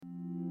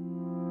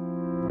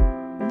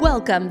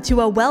Welcome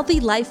to A Wealthy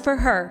Life for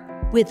Her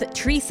with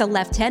Teresa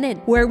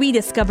Lieutenant, where we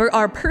discover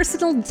our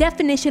personal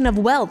definition of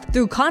wealth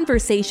through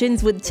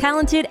conversations with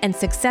talented and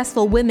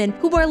successful women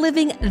who are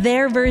living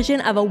their version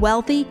of a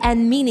wealthy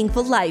and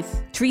meaningful life.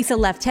 Teresa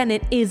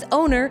Lieutenant is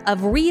owner of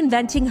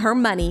Reinventing Her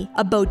Money,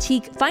 a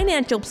boutique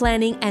financial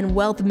planning and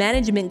wealth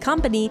management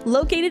company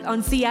located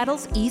on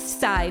Seattle's East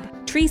Side.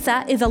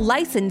 Teresa is a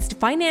licensed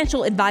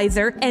financial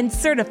advisor and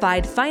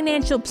certified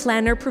financial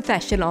planner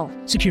professional.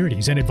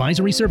 Securities and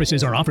advisory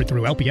services are offered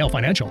through LPL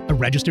Financial, a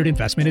registered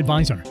investment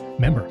advisor.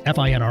 Member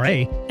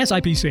FINRA,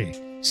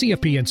 SIPC.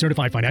 CFP and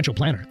Certified Financial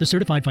Planner. The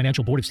Certified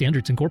Financial Board of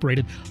Standards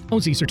Incorporated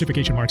owns these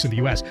certification marks in the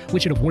U.S.,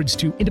 which it awards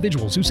to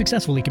individuals who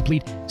successfully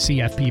complete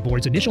CFP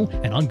Board's initial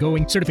and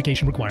ongoing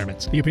certification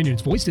requirements. The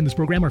opinions voiced in this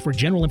program are for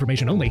general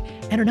information only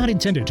and are not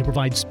intended to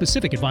provide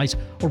specific advice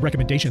or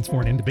recommendations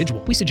for an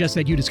individual. We suggest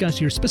that you discuss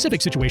your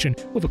specific situation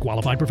with a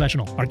qualified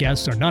professional. Our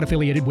guests are not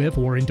affiliated with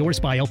or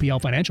endorsed by LPL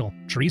Financial,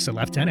 Teresa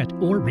Lieutenant,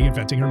 or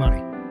Reinventing Her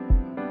Money.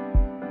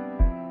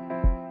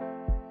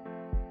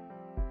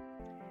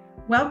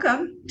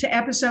 Welcome to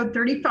episode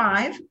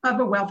 35 of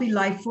A Wealthy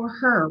Life for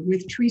Her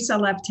with Teresa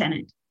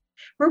Lieutenant,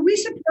 where we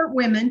support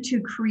women to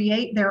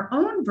create their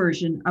own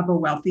version of a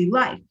wealthy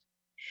life.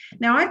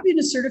 Now, I've been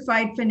a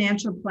certified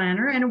financial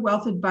planner and a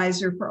wealth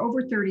advisor for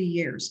over 30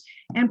 years,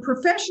 and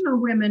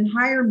professional women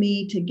hire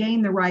me to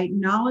gain the right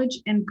knowledge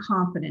and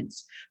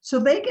confidence so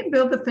they can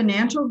build the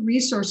financial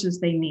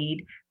resources they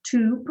need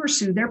to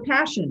pursue their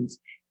passions,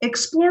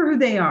 explore who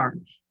they are,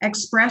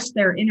 express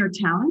their inner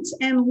talents,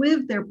 and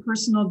live their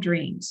personal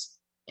dreams.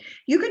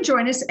 You can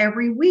join us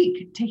every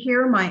week to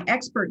hear my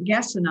expert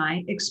guests and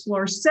I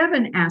explore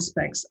 7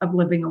 aspects of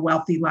living a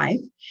wealthy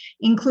life,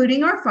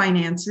 including our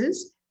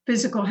finances,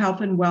 physical health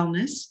and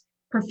wellness,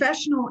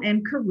 professional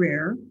and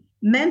career,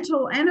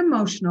 mental and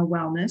emotional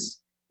wellness,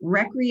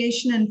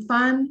 recreation and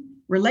fun,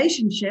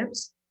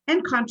 relationships,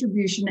 and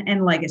contribution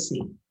and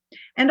legacy.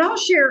 And I'll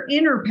share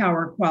inner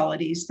power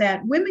qualities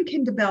that women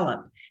can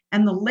develop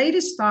and the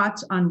latest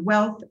thoughts on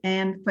wealth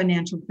and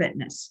financial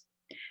fitness.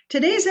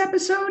 Today's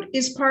episode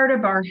is part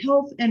of our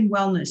health and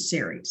wellness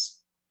series.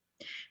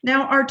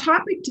 Now, our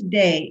topic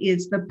today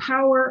is the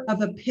power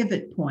of a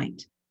pivot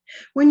point.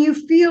 When you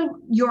feel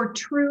your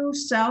true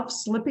self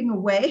slipping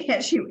away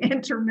as you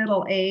enter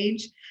middle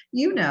age,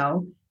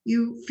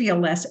 you feel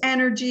less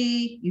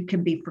energy, you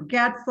can be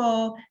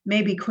forgetful,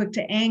 maybe quick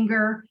to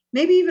anger,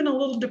 maybe even a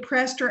little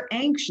depressed or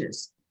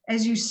anxious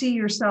as you see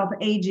yourself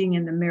aging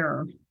in the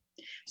mirror.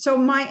 So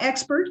my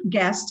expert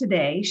guest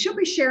today, she'll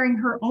be sharing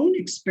her own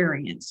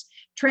experience,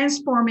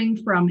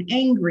 transforming from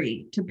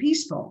angry to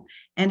peaceful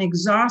and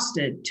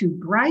exhausted to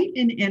bright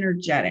and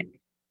energetic.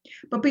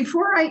 But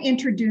before I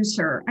introduce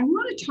her, I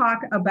want to talk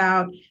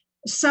about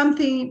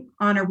something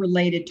on a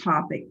related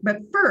topic. But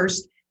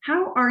first,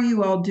 how are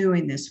you all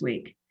doing this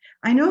week?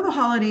 I know the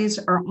holidays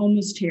are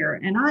almost here,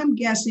 and I'm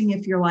guessing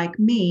if you're like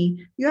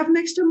me, you have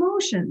mixed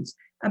emotions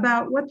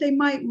about what they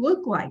might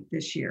look like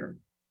this year.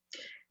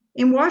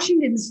 In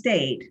Washington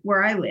State,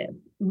 where I live,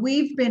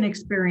 we've been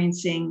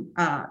experiencing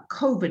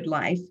COVID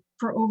life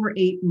for over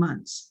 8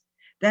 months.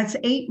 That's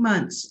 8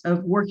 months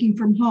of working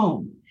from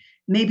home,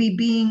 maybe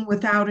being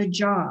without a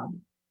job,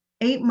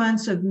 8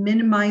 months of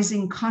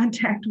minimizing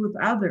contact with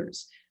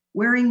others,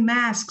 wearing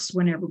masks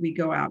whenever we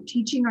go out,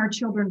 teaching our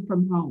children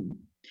from home.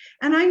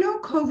 And I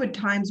know COVID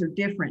times are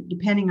different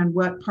depending on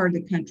what part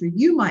of the country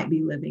you might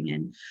be living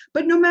in,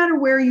 but no matter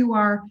where you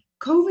are,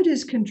 COVID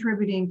is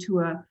contributing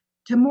to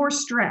more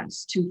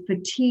stress, to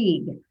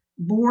fatigue,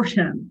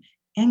 boredom,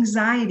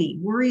 anxiety,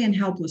 worry, and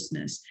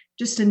helplessness,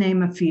 just to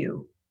name a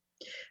few.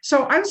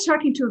 So I was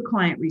talking to a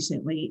client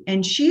recently,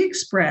 and she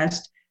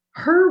expressed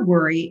her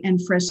worry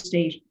and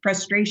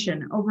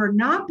frustration over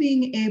not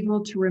being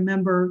able to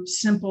remember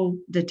simple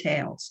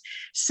details,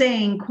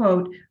 saying,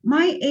 quote,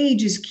 "My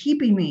age is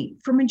keeping me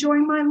from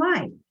enjoying my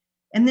life."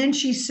 And then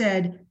she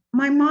said,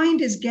 "My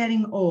mind is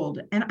getting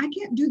old, and I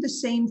can't do the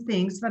same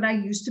things that I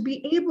used to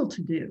be able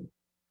to do."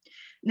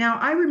 Now,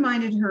 I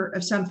reminded her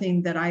of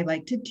something that I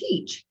like to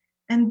teach,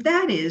 and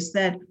that is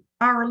that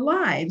our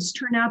lives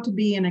turn out to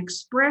be an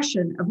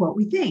expression of what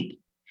we think,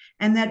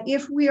 and that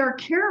if we are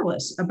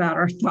careless about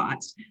our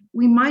thoughts,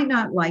 we might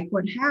not like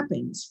what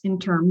happens in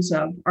terms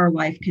of our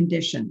life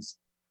conditions.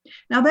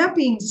 Now, that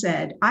being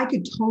said, I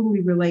could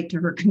totally relate to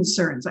her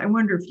concerns. I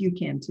wonder if you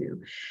can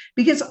too,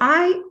 because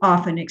I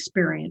often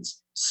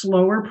experience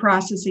slower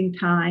processing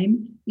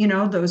time,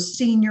 those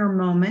senior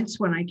moments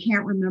when I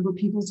can't remember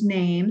people's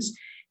names.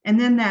 And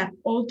then that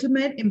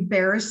ultimate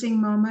embarrassing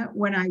moment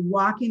when I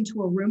walk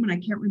into a room and I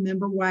can't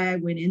remember why I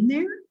went in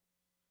there.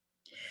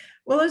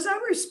 Well, as I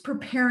was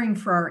preparing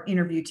for our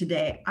interview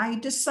today, I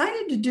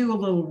decided to do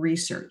a little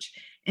research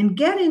and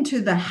get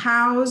into the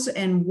hows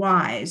and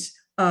whys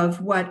of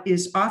what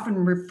is often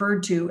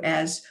referred to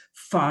as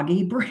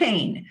foggy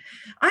brain.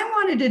 I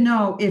wanted to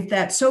know if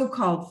that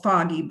so-called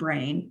foggy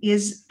brain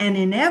is an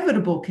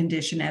inevitable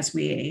condition as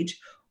we age,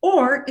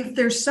 or if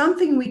there's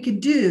something we could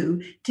do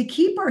to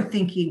keep our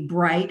thinking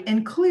bright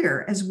and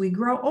clear as we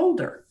grow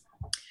older.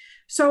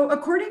 So,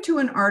 according to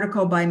an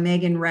article by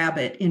Megan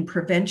Rabbit in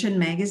Prevention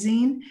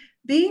Magazine,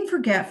 being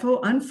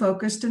forgetful,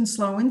 unfocused, and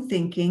slow in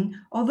thinking,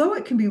 although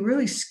it can be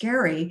really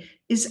scary,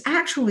 is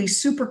actually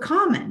super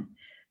common.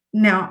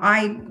 Now,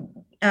 I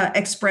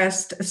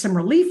expressed some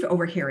relief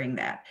over hearing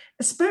that,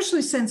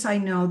 especially since I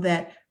know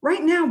that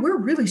right now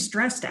we're really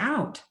stressed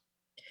out.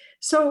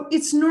 So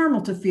it's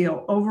normal to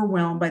feel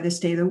overwhelmed by the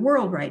state of the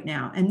world right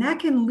now, and that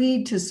can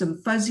lead to some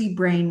fuzzy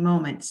brain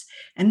moments.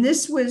 And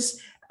this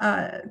was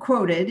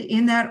quoted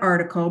in that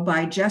article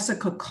by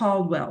Jessica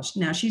Caldwell.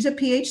 Now, she's a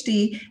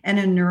PhD and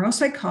a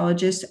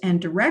neuropsychologist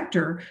and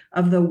director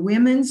of the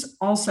Women's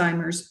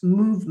Alzheimer's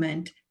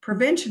Movement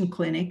Prevention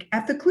Clinic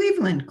at the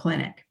Cleveland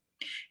Clinic.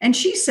 And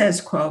she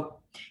says, quote,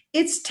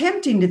 "It's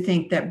tempting to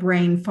think that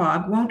brain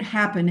fog won't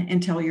happen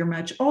until you're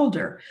much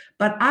older,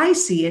 but I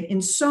see it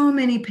in so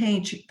many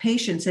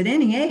patients at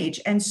any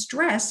age, and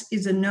stress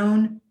is a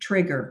known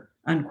trigger,"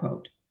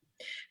 unquote.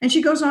 And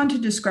she goes on to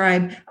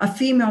describe a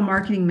female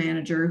marketing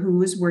manager who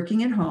was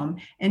working at home,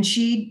 and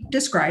she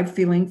described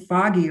feeling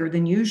foggier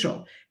than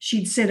usual.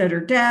 She'd sit at her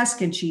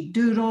desk and she'd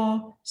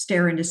doodle,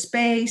 stare into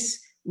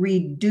space,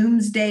 read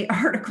doomsday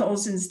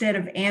articles instead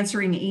of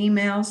answering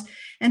emails,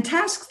 and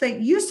tasks that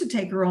used to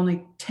take her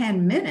only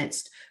 10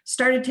 minutes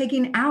started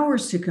taking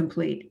hours to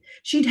complete.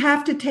 She'd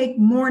have to take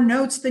more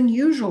notes than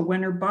usual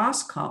when her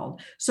boss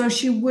called, so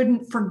she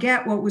wouldn't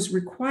forget what was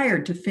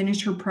required to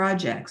finish her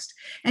projects.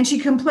 And she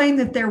complained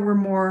that there were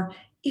more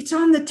 "it's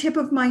on the tip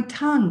of my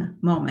tongue"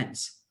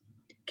 moments.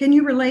 Can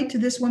you relate to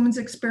this woman's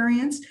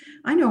experience?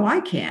 I know I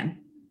can.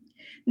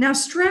 Now,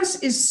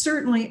 stress is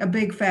certainly a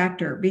big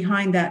factor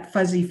behind that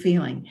fuzzy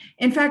feeling.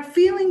 In fact,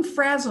 feeling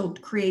frazzled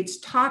creates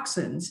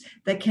toxins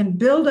that can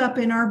build up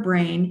in our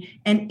brain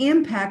and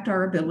impact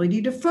our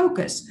ability to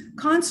focus,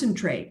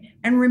 concentrate,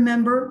 and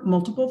remember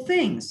multiple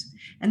things.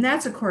 And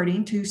that's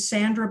according to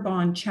Sandra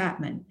Bond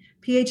Chapman,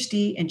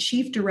 PhD and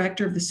Chief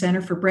Director of the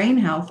Center for Brain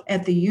Health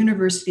at the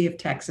University of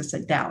Texas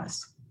at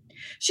Dallas.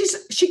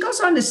 She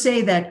goes on to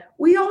say that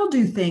we all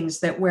do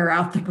things that wear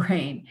out the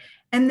brain.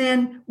 And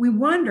then we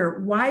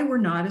wonder why we're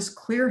not as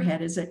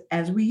clear-headed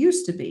as we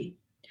used to be.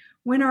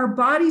 When our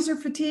bodies are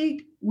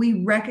fatigued, we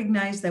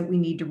recognize that we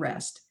need to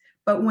rest.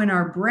 But when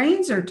our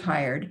brains are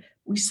tired,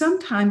 we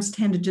sometimes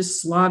tend to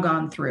just slog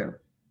on through.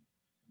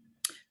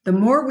 The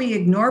more we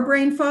ignore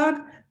brain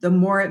fog, the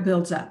more it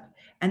builds up,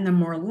 and the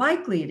more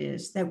likely it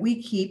is that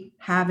we keep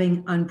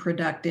having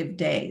unproductive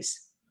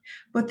days.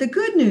 But the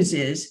good news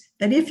is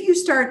that if you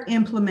start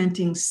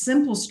implementing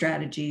simple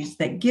strategies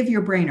that give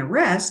your brain a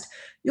rest,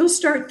 you'll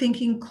start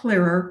thinking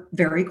clearer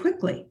very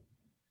quickly.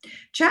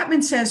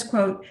 Chapman says,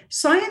 quote,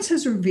 "Science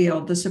has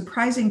revealed the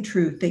surprising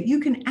truth that you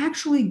can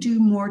actually do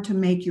more to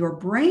make your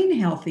brain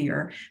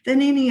healthier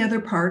than any other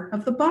part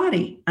of the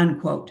body,"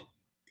 unquote.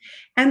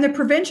 And the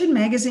Prevention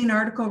Magazine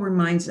article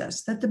reminds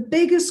us that the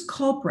biggest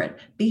culprit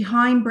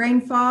behind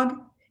brain fog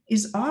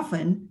is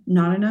often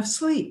not enough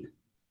sleep.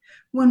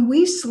 When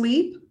we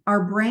sleep,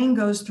 our brain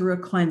goes through a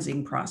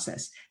cleansing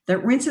process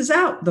that rinses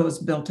out those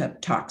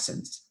built-up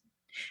toxins.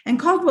 And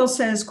Caldwell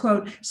says,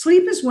 quote,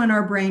 "Sleep is when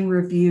our brain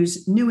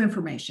reviews new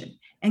information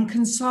and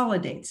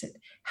consolidates it,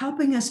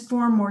 helping us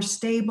form more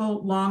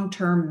stable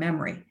long-term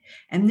memory.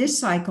 And this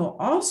cycle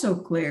also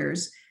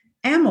clears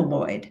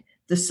amyloid,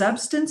 the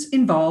substance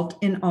involved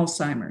in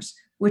Alzheimer's,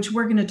 which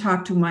we're going to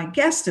talk to my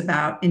guest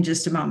about in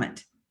just a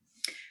moment."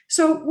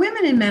 So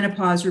women in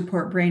menopause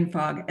report brain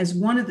fog as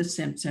one of the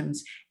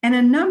symptoms, and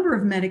a number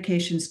of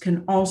medications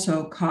can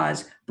also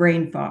cause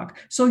brain fog.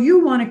 So you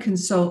want to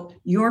consult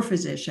your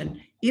physician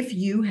if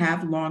you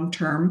have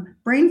long-term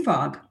brain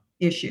fog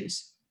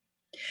issues.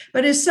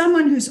 But as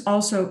someone who's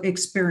also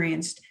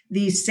experienced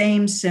these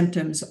same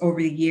symptoms over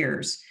the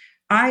years,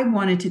 I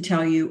wanted to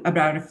tell you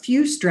about a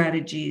few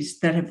strategies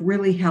that have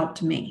really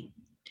helped me.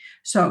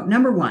 So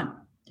number one,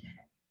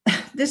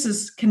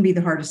 can be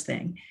the hardest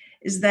thing,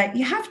 is that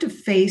you have to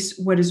face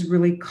what is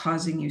really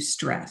causing you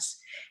stress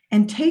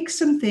and take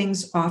some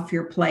things off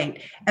your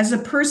plate. As a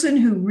person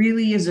who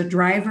really is a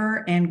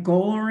driver and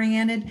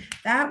goal-oriented,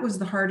 that was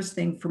the hardest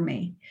thing for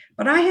me.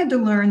 But I had to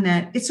learn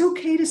that it's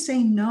okay to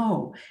say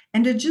no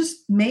and to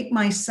just make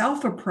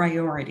myself a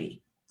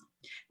priority.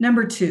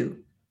 Number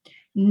two,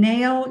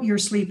 nail your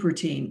sleep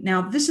routine.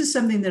 Now, this is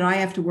something that I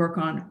have to work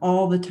on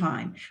all the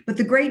time. But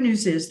the great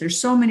news is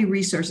there's so many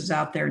resources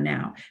out there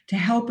now to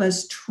help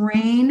us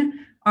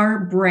train our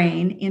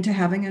brain into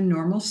having a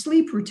normal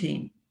sleep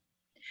routine.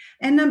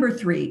 And number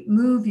three,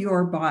 move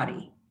your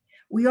body.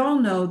 We all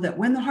know that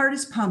when the heart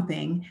is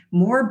pumping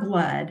more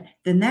blood,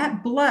 then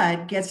that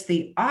blood gets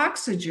the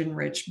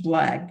oxygen-rich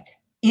blood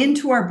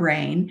into our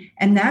brain,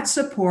 and that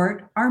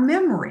supports our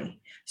memory.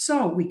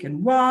 So we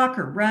can walk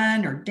or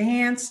run or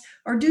dance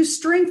or do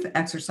strength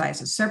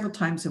exercises several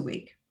times a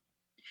week.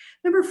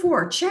 Number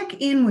four,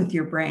 check in with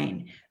your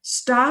brain.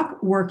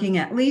 Stop working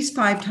at least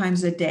 5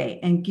 times a day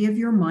and give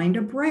your mind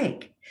a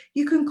break.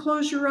 You can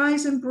close your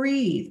eyes and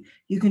breathe.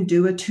 You can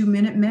do a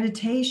 2-minute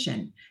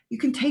meditation. You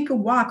can take a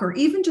walk or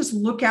even just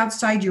look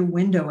outside your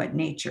window at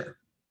nature.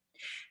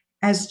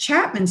 As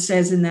Chapman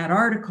says in that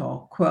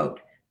article, quote,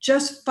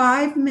 Just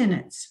 5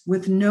 minutes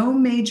with no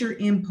major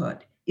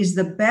input is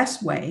the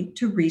best way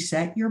to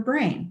reset your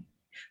brain.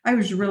 I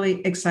was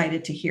really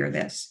excited to hear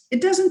this.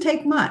 It doesn't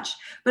take much,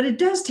 but it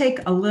does take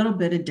a little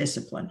bit of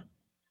discipline.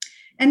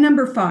 And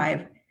number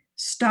 5,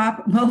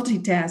 stop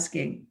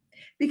multitasking,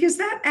 because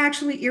that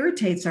actually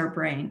irritates our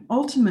brain,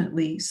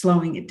 ultimately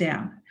slowing it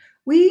down.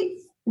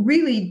 We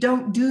really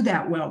don't do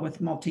that well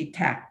with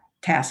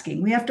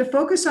multitasking. We have to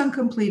focus on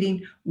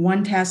completing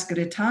one task at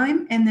a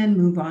time and then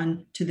move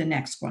on to the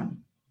next one.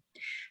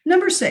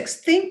 Number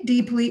 6, think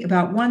deeply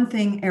about one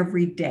thing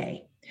every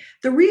day.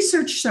 The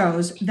research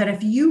shows that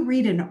if you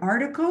read an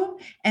article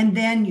and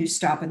then you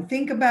stop and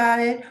think about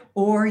it,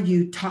 or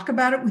you talk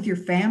about it with your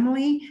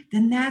family,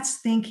 then that's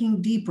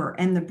thinking deeper,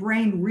 and the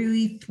brain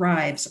really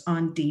thrives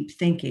on deep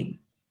thinking.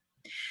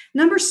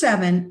 Number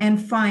 7,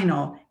 and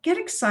final, get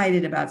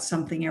excited about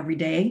something every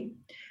day.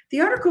 The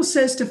article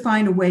says to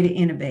find a way to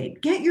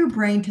innovate. Get your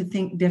brain to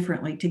think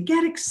differently, to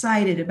get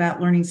excited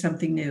about learning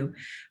something new.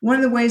 One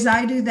of the ways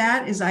I do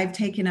that is I've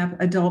taken up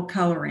adult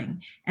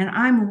coloring, and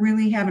I'm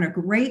really having a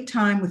great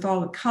time with all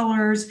the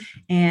colors.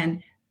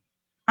 And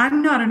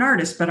I'm not an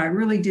artist, but I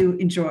really do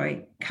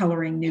enjoy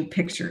coloring new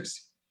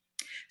pictures.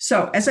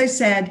 So, as I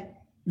said,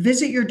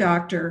 visit your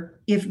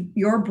doctor if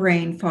your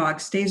brain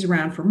fog stays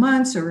around for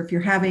months, or if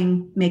you're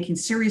making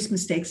serious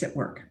mistakes at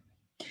work.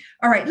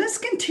 All right, let's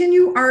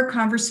continue our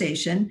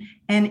conversation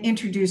and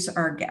introduce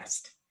our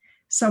guest.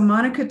 So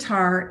Monica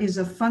Tarr is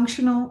a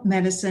functional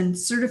medicine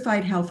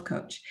certified health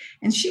coach,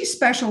 and she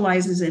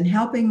specializes in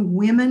helping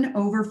women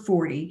over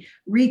 40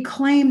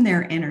 reclaim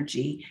their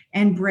energy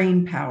and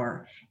brain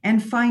power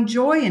and find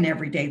joy in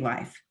everyday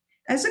life.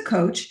 As a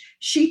coach,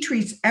 she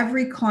treats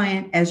every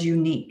client as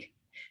unique.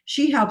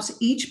 She helps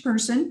each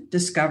person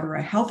discover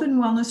a health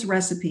and wellness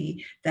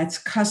recipe that's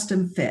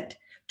custom fit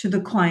to the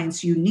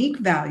client's unique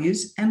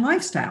values and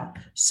lifestyle,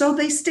 so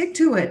they stick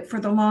to it for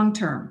the long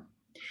term.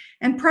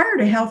 And prior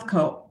to health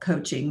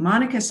coaching,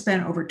 Monica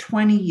spent over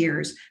 20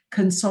 years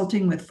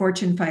consulting with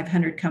Fortune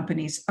 500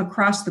 companies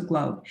across the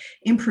globe,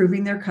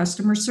 improving their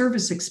customer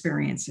service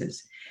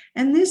experiences.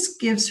 And this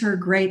gives her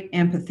great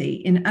empathy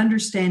in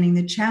understanding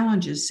the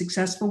challenges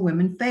successful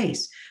women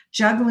face,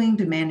 juggling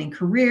demanding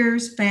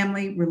careers,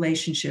 family,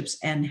 relationships,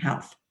 and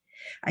health.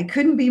 I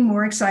couldn't be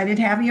more excited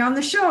to have you on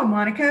the show,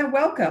 Monica.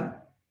 Welcome.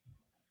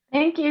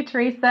 Thank you,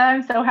 Teresa.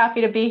 I'm so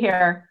happy to be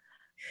here.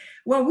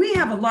 Well, we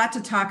have a lot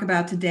to talk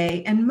about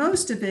today, and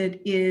most of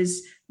it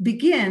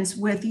begins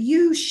with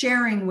you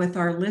sharing with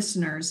our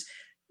listeners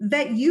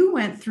that you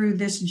went through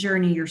this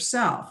journey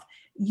yourself.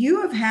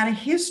 You have had a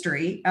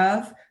history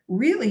of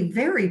really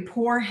very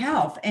poor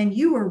health, and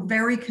you were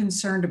very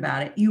concerned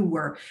about it. You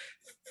were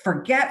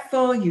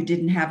forgetful, you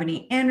didn't have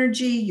any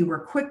energy, you were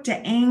quick to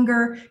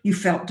anger, you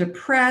felt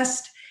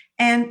depressed.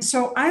 And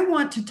so I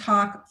want to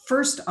talk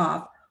first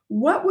off,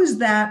 what was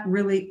that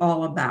really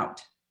all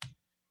about?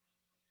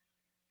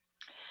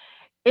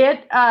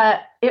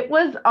 It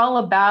was all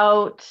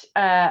about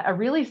a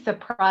really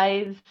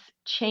surprise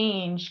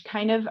change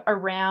kind of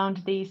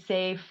around the,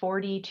 say,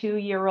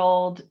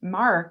 42-year-old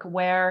mark,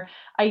 where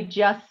I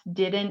just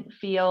didn't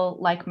feel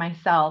like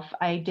myself.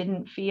 I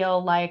didn't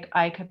feel like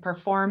I could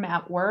perform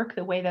at work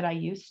the way that I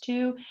used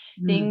to.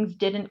 Things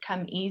didn't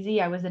come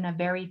easy. I was in a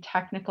very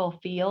technical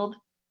field,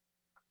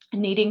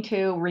 needing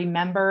to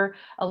remember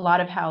a lot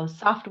of how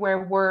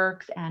software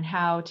works and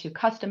how to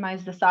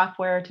customize the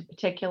software to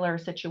particular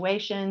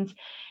situations,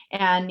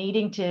 and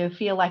needing to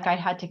feel like I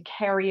had to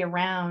carry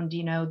around,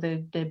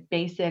 the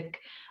basic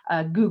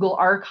Google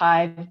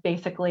archive,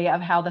 basically,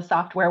 of how the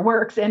software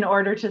works in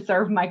order to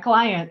serve my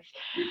clients.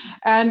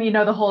 And,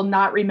 the whole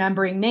not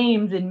remembering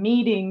names in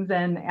meetings,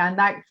 and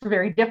that's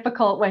very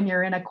difficult when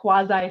you're in a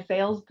quasi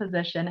sales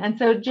position. And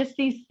so just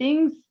these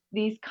things,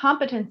 these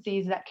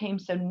competencies that came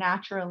so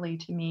naturally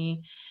to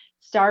me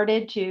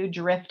started to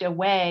drift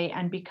away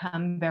and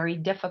become very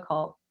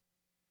difficult.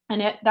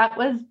 And that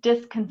was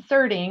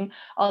disconcerting,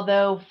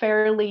 although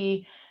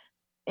fairly,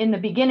 in the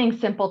beginning,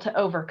 simple to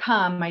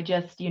overcome. I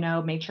just,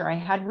 made sure I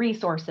had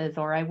resources,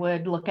 or I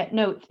would look at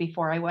notes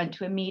before I went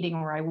to a meeting,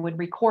 or I would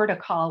record a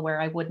call where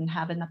I wouldn't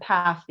have in the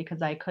past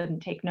because I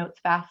couldn't take notes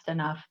fast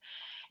enough.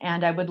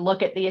 And I would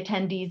look at the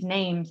attendees'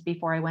 names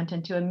before I went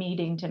into a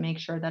meeting to make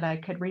sure that I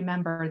could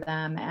remember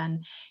them.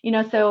 And,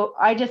 so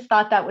I just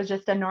thought that was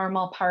just a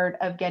normal part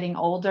of getting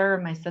older.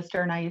 My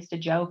sister and I used to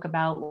joke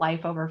about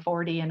life over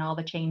 40 and all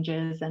the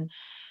changes and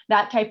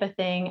that type of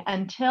thing,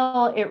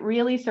 until it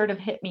really sort of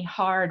hit me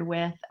hard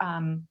with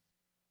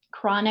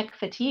chronic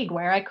fatigue,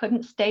 where I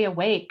couldn't stay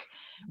awake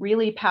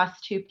really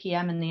past 2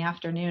 p.m. in the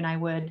afternoon.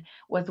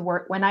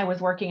 When I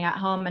was working at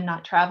home and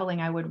not traveling,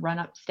 I would run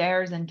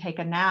upstairs and take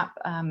a nap,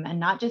 and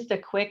not just a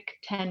quick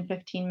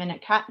 10-15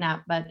 minute cat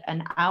nap, but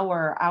an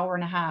hour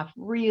and a half,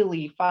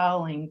 really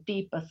falling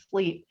deep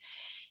asleep.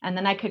 And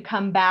then I could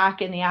come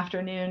back in the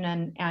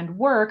afternoon and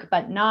work,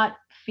 but not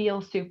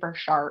feel super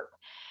sharp.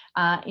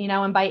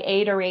 And by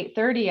 8 or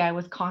 8:30, I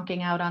was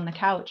conking out on the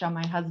couch on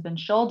my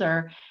husband's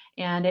shoulder.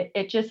 And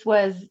it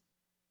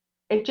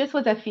it just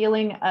was a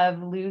feeling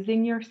of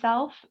losing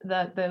yourself.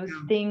 Those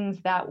Yeah.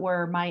 things that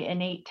were my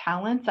innate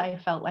talents, I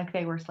felt like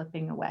they were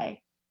slipping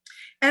away.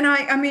 And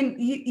I mean,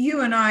 you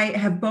and I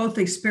have both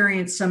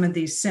experienced some of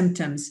these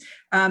symptoms,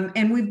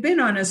 and we've been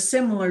on a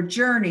similar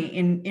journey.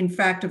 In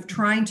fact, of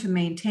trying to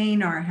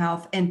maintain our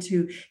health and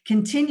to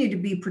continue to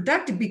be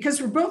productive, because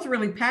we're both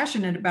really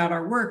passionate about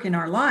our work and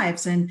our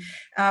lives, and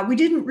we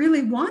didn't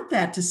really want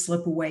that to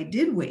slip away,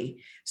 did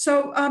we?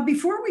 So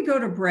before we go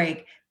to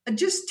break,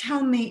 just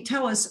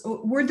tell us,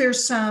 were there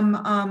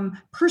some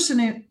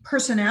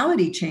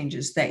personality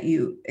changes that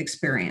you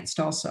experienced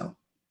also?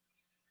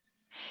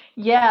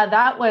 Yeah,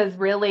 that was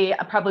really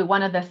probably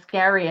one of the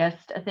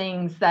scariest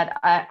things that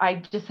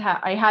I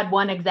had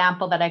one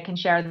example that I can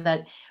share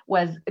that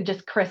was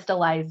just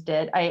crystallized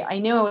it. I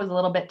knew I was a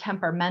little bit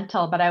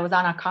temperamental, but I was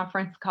on a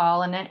conference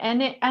call and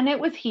it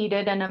was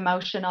heated and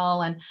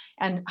emotional and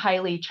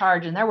highly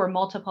charged. And there were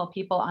multiple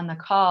people on the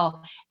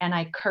call and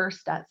I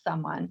cursed at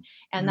someone.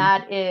 And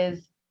that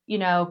is,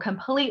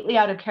 completely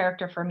out of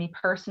character for me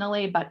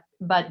personally,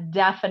 but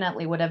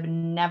definitely would have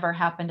never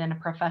happened in a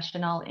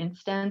professional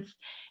instance.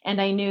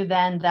 And I knew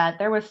then that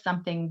there was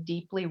something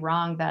deeply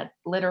wrong, that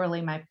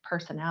literally my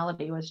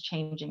personality was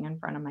changing in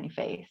front of my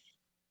face.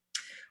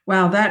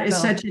 Wow, that is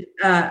So, such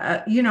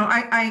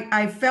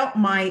I felt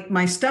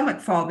my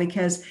stomach fall,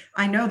 because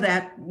I know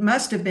that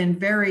must have been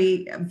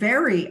very,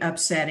 very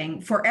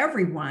upsetting for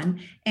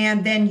everyone.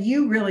 And then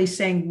you really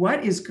saying,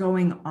 what is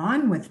going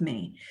on with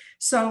me?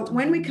 So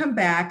when we come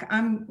back,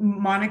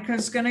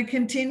 Monica's going to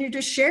continue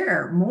to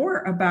share more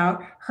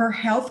about her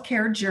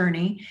healthcare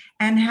journey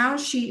and how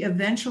she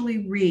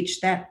eventually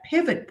reached that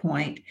pivot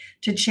point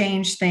to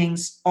change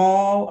things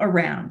all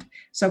around.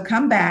 So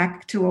come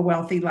back to A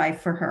Wealthy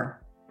Life for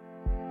Her.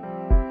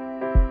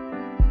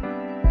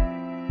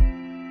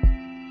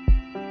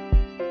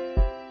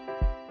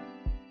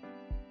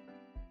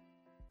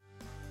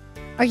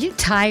 Are you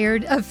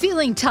tired of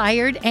feeling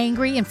tired,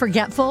 angry, and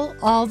forgetful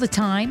all the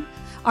time?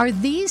 Are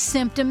these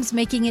symptoms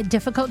making it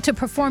difficult to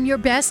perform your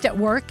best at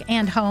work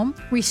and home?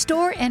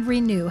 Restore and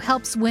Renew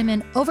helps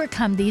women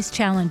overcome these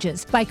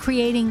challenges by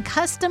creating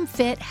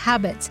custom-fit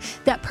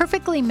habits that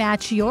perfectly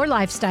match your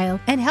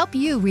lifestyle and help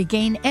you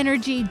regain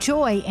energy,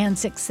 joy, and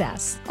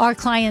success. Our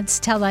clients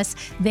tell us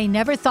they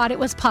never thought it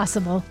was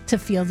possible to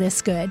feel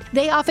this good.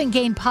 They often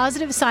gain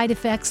positive side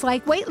effects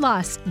like weight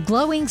loss,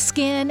 glowing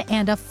skin,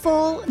 and a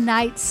full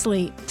night's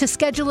sleep. To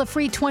schedule a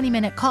free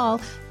 20-minute call,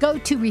 go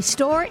to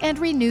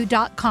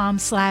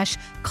restoreandrenew.com/contact.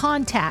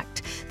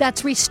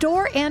 That's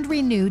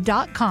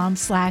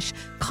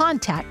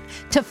restoreandrenew.com/contact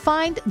to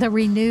find the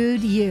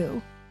renewed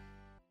you.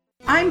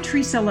 I'm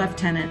Teresa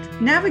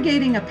Lieutenant.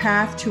 Navigating a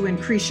path to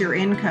increase your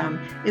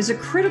income is a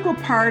critical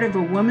part of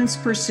a woman's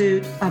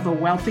pursuit of a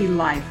wealthy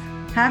life.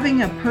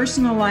 Having a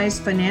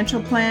personalized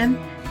financial plan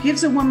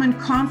gives a woman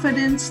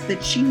confidence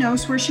that she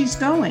knows where she's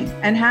going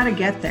and how to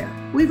get there.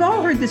 We've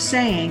all heard the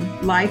saying,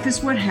 life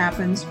is what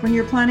happens when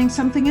you're planning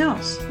something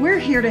else. We're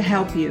here to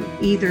help you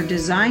either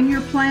design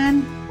your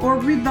plan or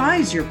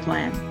revise your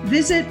plan.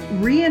 Visit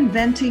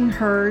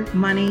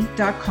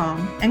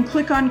reinventinghermoney.com and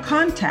click on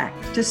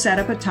Contact to set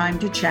up a time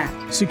to chat.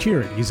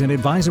 Securities and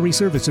advisory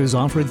services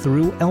offered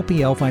through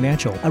LPL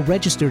Financial, a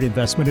registered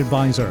investment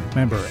advisor.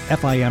 Member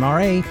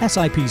FINRA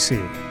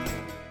SIPC.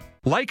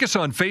 Like us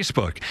on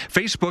Facebook,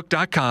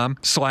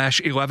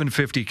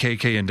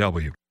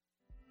 facebook.com/1150KKNW.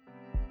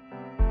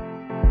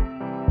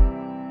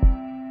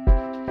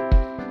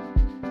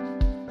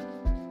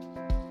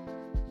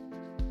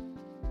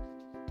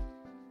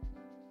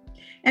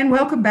 And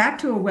welcome back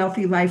to A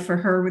Wealthy Life for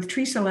Her with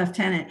Teresa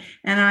Lieutenant.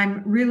 And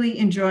I'm really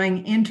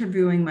enjoying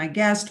interviewing my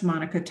guest,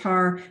 Monica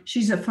Tarr.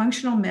 She's a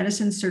functional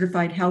medicine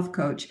certified health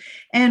coach.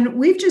 And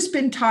we've just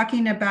been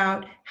talking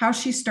about how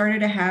she started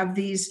to have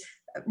these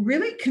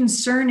really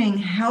concerning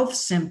health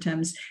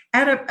symptoms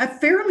at a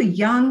fairly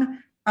young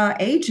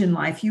age in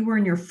life. You were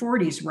in your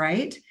 40s,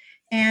 right?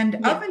 And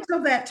Yeah. up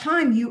until that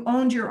time, you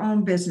owned your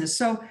own business.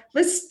 So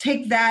let's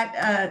take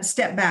that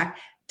step back.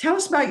 Tell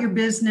us about your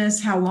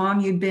business, how long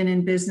you've been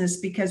in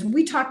business, because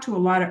we talk to a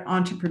lot of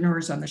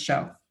entrepreneurs on the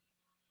show.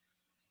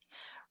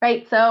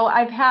 Right. So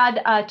I've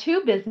had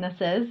two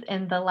businesses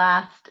in the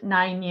last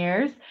 9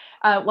 years.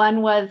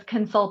 One was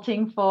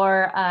consulting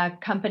for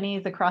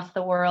companies across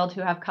the world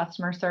who have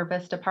customer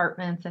service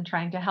departments and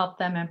trying to help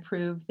them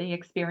improve the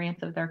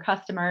experience of their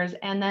customers.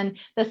 And then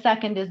the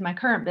second is my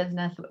current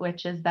business,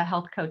 which is the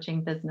health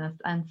coaching business.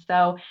 And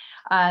so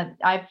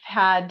I've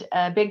had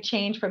a big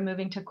change from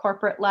moving to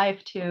corporate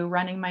life to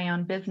running my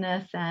own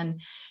business and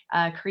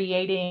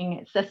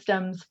creating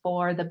systems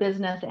for the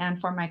business and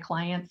for my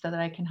clients so that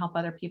I can help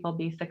other people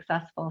be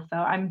successful. So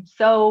I'm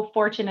so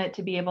fortunate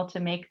to be able to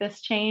make this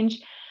change.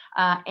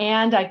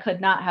 And I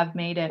could not have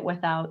made it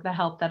without the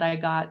help that I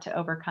got to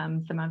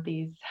overcome some of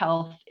these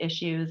health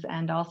issues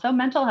and also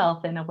mental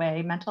health, in a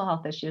way, mental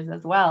health issues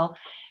as well,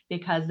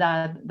 because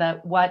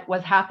what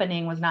was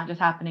happening was not just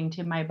happening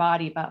to my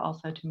body, but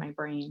also to my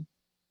brain.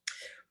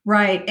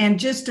 Right. And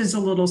just as a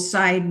little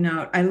side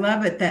note, I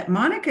love it that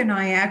Monica and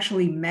I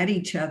actually met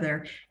each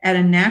other at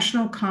a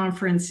national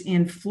conference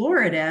in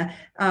Florida,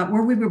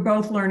 where we were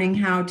both learning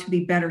how to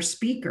be better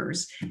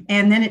speakers.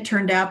 And then it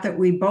turned out that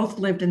we both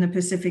lived in the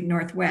Pacific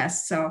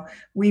Northwest. So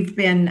we've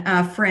been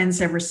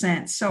friends ever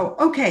since. So,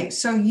 okay.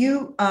 So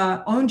you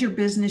owned your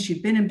business.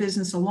 You've been in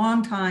business a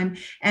long time.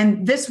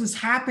 And this was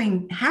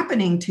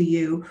happening to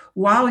you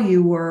while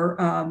you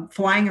were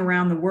flying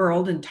around the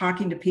world and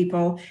talking to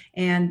people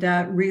and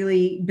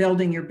really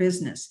building your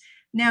business.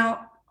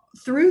 Now,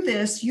 through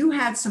this, you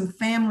had some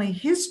family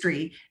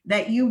history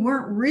that you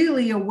weren't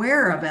really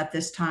aware of at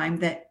this time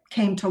that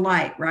came to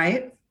light,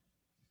 right?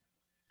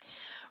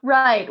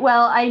 Right.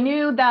 Well, I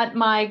knew that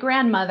my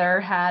grandmother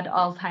had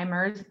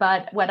Alzheimer's,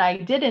 but what I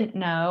didn't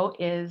know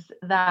is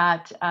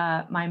that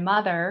my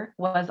mother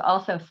was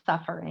also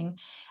suffering.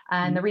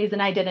 And the reason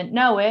I didn't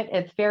know it,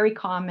 it's very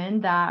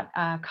common that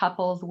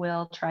couples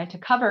will try to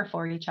cover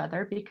for each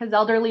other because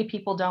elderly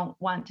people don't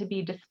want to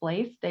be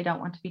displaced. They don't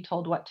want to be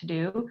told what to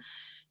do.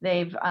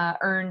 They've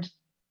earned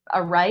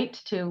a right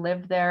to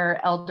live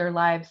their elder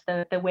lives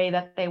the way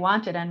that they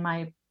wanted. And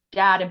my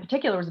dad in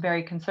particular was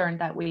very concerned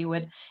that we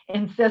would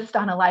insist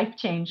on a life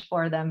change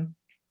for them.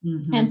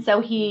 Mm-hmm. And so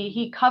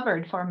he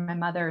covered for my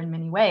mother in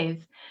many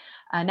ways.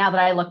 Now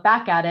that I look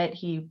back at it,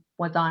 he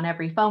was on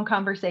every phone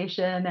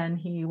conversation and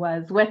he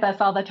was with us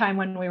all the time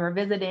when we were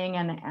visiting.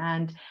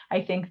 And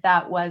I think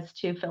that was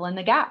to fill in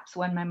the gaps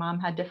when my mom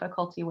had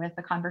difficulty with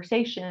a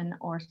conversation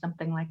or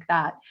something like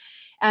that.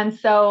 And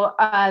so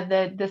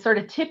the sort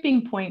of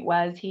tipping point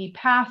was he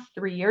passed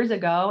 3 years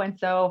ago. And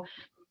so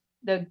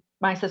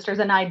my sisters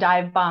and I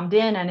dive bombed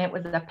in, and it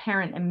was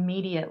apparent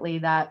immediately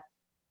that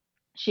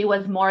she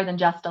was more than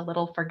just a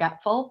little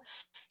forgetful.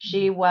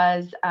 She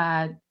was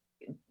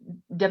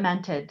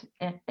demented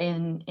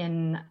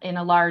in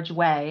a large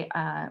way.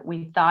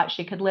 We thought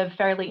she could live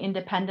fairly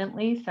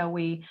independently, so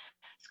we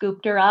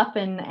scooped her up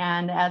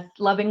and as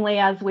lovingly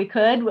as we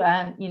could,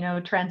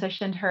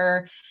 transitioned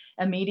her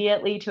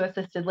immediately to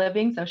assisted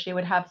living so she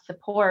would have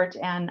support.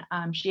 And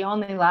she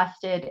only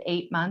lasted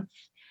 8 months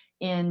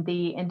in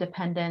the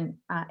independent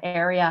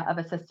area of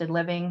assisted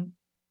living,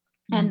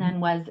 and then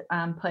was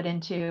put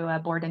into a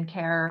board and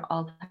care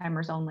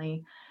Alzheimer's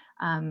only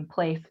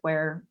place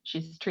where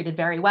she's treated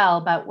very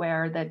well, but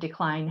where the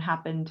decline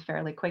happened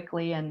fairly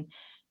quickly. And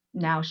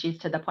now she's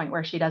to the point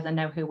where she doesn't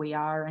know who we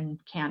are and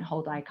can't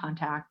hold eye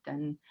contact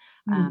and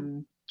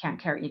can't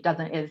carry,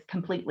 is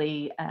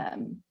completely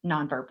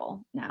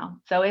nonverbal now.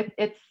 So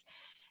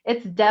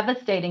it's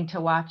devastating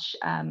to watch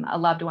a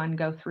loved one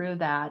go through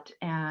that,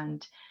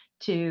 and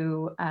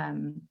to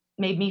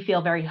made me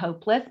feel very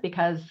hopeless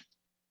because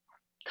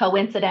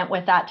coincident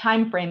with that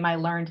time frame, I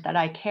learned that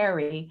I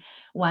carry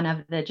one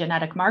of the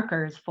genetic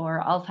markers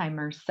for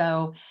Alzheimer's.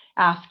 So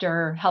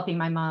after helping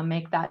my mom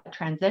make that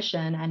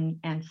transition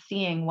and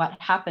seeing what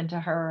happened to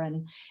her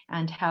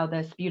and how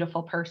this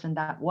beautiful person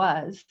that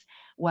was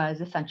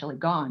essentially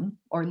gone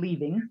or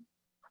leaving,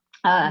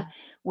 I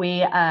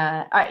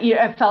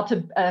felt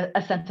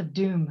a sense of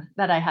doom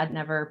that I had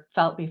never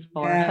felt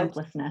before, Yes.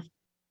 hopelessness.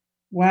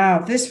 Wow,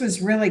 this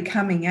was really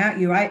coming at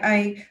you.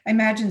 I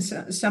imagine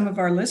some of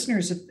our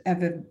listeners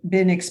have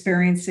been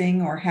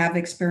experiencing or have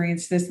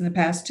experienced this in the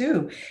past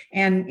too.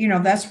 And,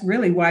 that's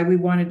really why we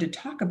wanted to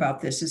talk about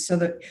this, is so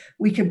that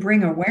we could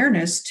bring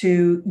awareness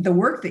to the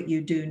work that you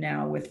do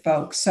now with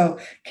folks. So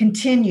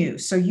continue.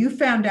 So you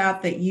found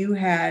out that you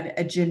had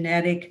a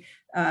genetic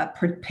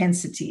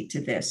propensity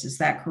to this. Is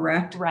that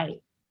correct?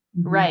 Right.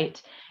 Mhm.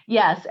 Right.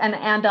 Yes.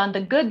 And on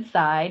the good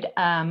side,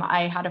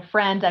 I had a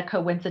friend that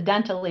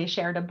coincidentally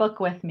shared a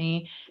book with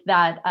me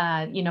that,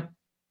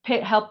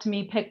 helped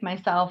me pick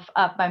myself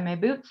up by my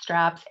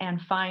bootstraps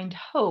and find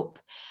hope,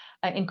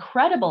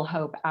 incredible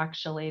hope,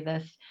 actually.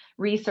 This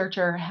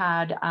researcher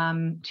had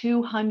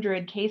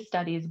 200 case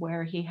studies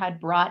where he had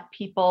brought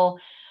people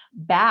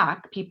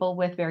back, people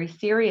with very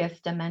serious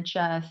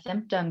dementia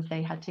symptoms.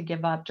 They had to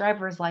give up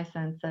driver's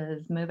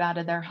licenses, move out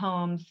of their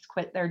homes,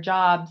 quit their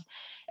jobs,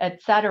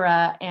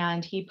 etc.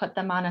 And he put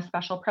them on a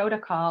special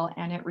protocol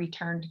and it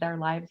returned their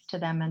lives to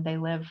them, and they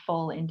live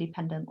full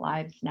independent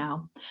lives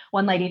now.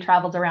 One lady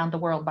travels around the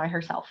world by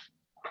herself.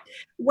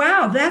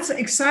 Wow, that's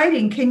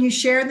exciting. Can you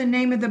share the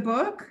name of the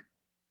book?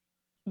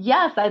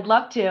 Yes, I'd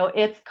love to.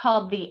 It's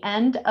called The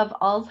End of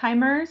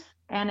Alzheimer's,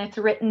 and it's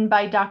written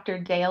by Dr.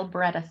 Dale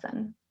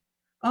Bredesen.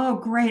 Oh,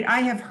 great.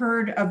 I have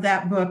heard of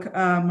that book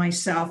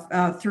myself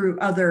through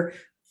other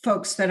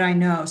folks that I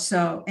know.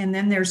 So, and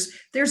then there's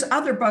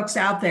other books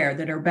out there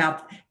that are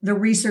about the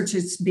research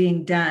that's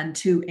being done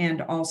to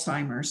end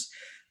Alzheimer's.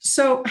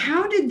 So,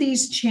 how did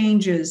these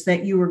changes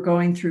that you were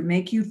going through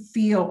make you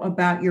feel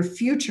about your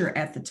future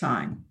at the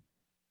time?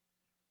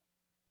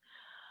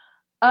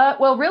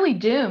 Well, really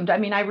doomed. I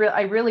mean, I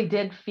really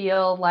did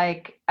feel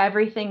like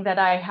everything that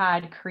I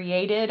had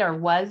created or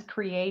was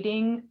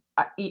creating,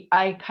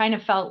 I kind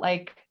of felt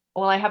like,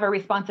 well, I have a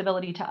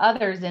responsibility to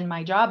others in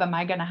my job. Am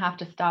I going to have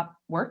to stop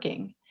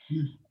working?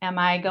 Am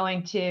I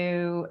going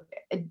to,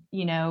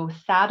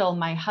 saddle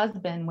my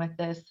husband with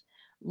this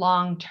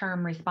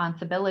long-term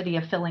responsibility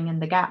of filling in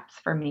the gaps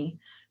for me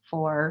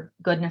for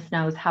goodness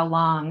knows how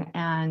long.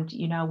 And,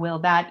 will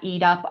that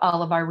eat up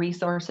all of our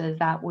resources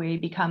that we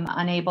become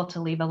unable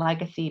to leave a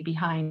legacy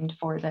behind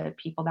for the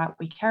people that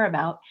we care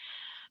about?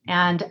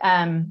 And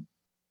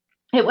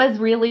it was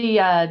really,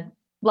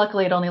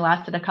 luckily it only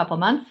lasted a couple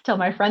months till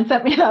my friend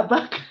sent me that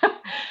book.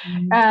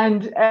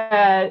 And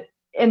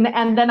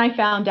then I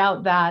found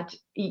out that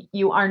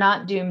you are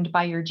not doomed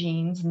by your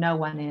genes. No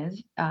one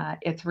is.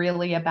 It's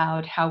really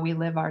about how we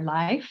live our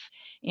life.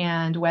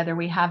 And whether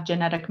we have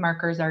genetic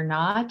markers or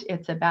not,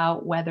 it's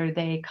about whether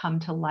they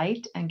come to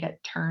light and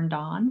get turned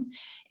on,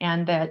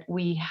 and that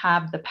we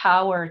have the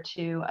power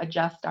to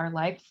adjust our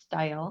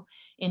lifestyle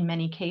in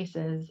many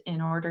cases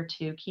in order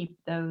to keep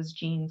those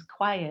genes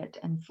quiet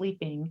and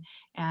sleeping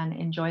and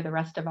enjoy the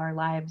rest of our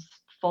lives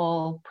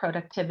full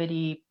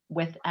productivity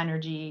with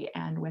energy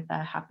and with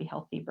a happy,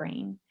 healthy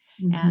brain.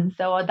 And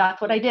so that's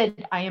what I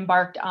did. I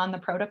embarked on the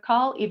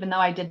protocol, even though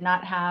I did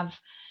not have,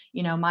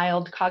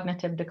 mild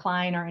cognitive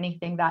decline or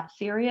anything that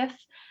serious.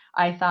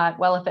 I thought,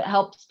 well, if it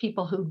helps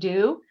people who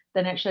do,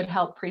 then it should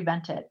help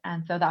prevent it.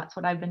 And so that's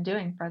what I've been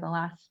doing for the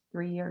last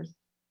 3 years.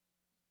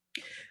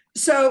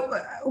 So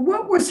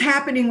what was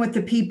happening with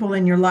the people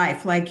in your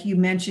life? Like you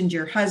mentioned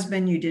your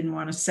husband, you didn't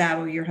want to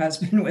saddle your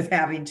husband with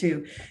having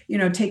to,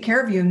 take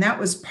care of you. And that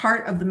was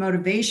part of the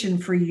motivation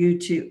for you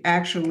to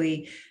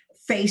actually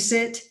face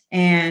it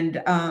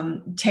and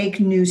take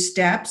new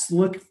steps,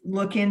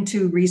 look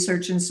into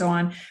research and so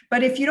on.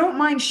 But if you don't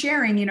mind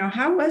sharing,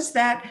 how was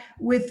that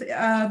with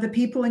the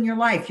people in your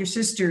life, your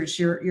sisters,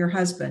 your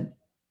husband?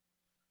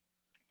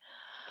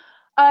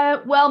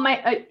 Well,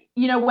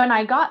 when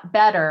I got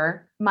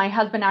better, my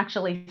husband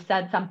actually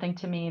said something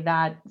to me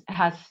that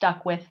has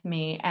stuck with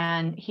me.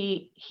 And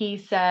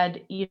he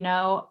said,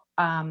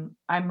 I'm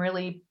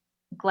really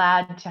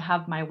glad to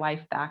have my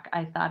wife back.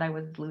 I thought I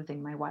was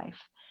losing my wife.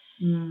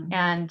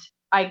 And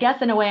I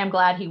guess in a way, I'm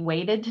glad he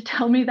waited to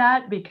tell me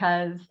that,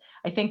 because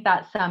I think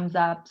that sums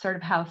up sort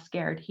of how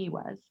scared he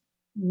was.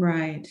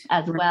 Right.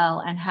 As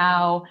well, and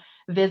how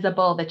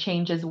visible the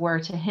changes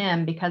were to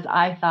him, because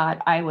I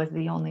thought I was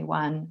the only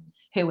one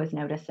who was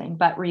noticing,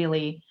 but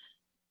really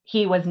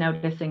he was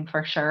noticing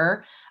for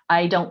sure.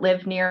 I don't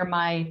live near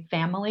my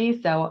family,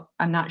 so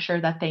I'm not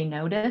sure that they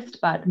noticed,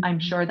 but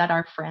I'm sure that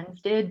our friends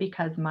did,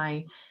 because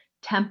my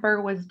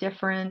temper was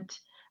different.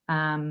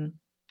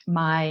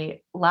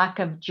 My lack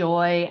of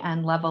joy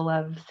and level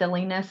of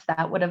silliness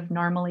that would have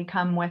normally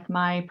come with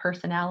my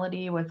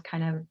personality was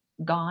kind of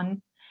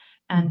gone.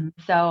 And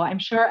so I'm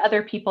sure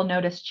other people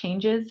noticed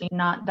changes,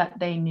 not that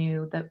they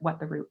knew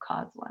what the root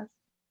cause was.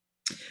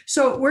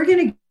 So we're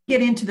going to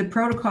get into the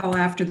protocol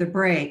after the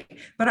break,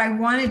 but I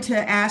wanted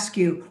to ask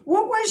you,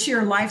 what was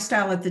your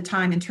lifestyle at the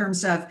time in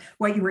terms of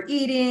what you were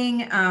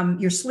eating,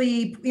 your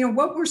sleep?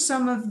 What were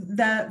some of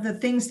the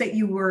things that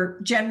you were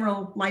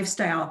general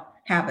lifestyle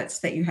habits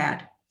that you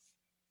had?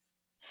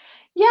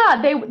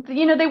 Yeah, they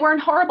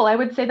weren't horrible. I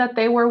would say that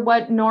they were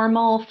what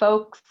normal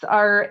folks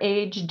our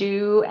age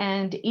do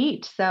and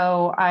eat.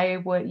 So I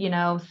would,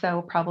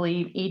 so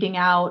probably eating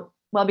out.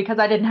 Well, because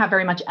I didn't have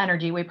very much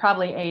energy, we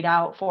probably ate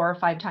out 4 or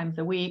 5 times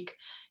a week,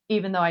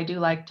 even though I do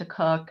like to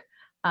cook.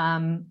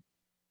 A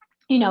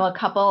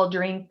couple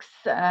drinks,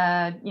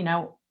 a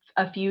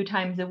few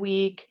times a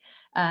week.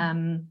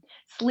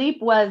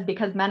 Sleep was,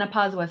 because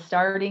menopause was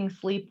starting,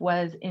 sleep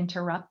was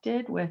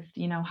interrupted with,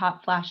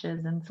 hot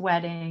flashes and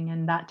sweating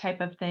and that type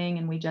of thing.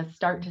 And we just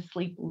start to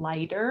sleep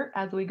lighter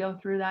as we go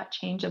through that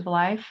change of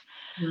life.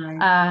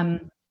 Right.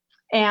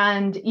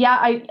 And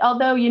yeah,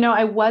 although,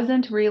 I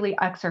wasn't really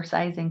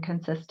exercising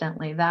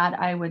consistently, that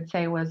I would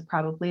say was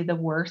probably the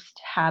worst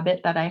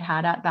habit that I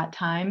had at that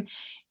time.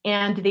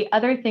 And the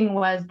other thing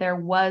was there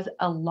was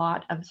a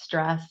lot of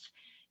stress.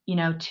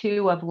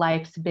 2 of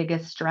life's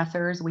biggest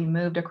stressors. We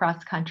moved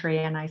across country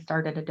and I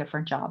started a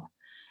different job.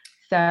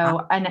 So,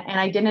 and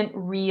I didn't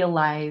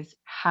realize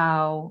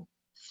how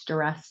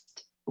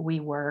stressed we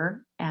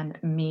were, and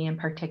me in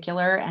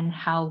particular, and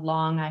how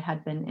long I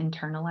had been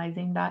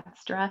internalizing that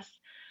stress.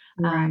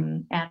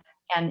 Right.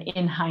 And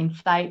in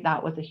hindsight,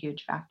 that was a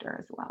huge factor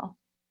as well.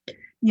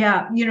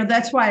 Yeah,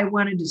 that's why I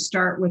wanted to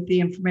start with the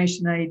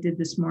information that I did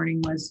this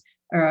morning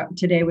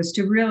today was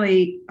to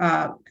really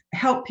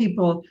help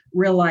people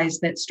realize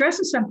that stress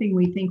is something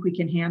we think we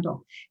can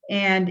handle.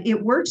 And it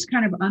works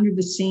kind of under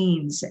the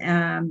scenes,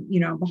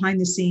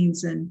 behind the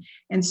scenes and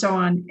so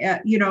on.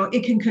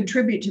 It can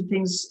contribute to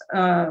things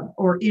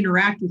or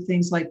interact with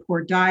things like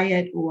poor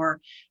diet or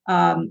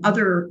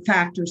other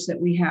factors that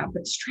we have.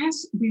 But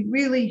stress, we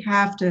really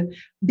have to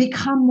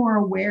become more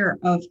aware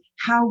of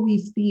how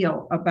we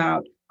feel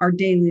about our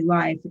daily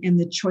life and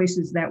the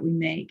choices that we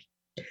make.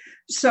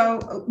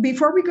 So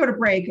before we go to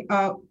break,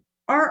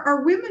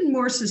 are women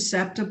more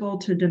susceptible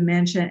to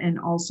dementia and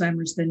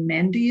Alzheimer's than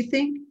men, do you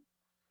think?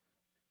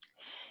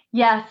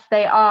 Yes,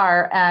 they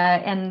are.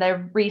 And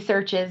the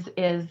research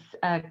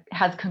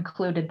has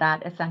concluded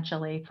that,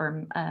 essentially,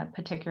 from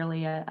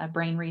particularly a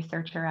brain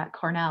researcher at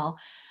Cornell.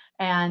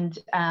 And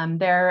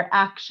they're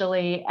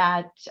actually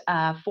at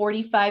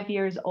 45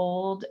 years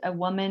old, a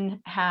woman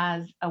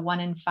has a 1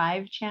 in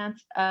 5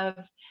 chance of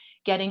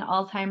getting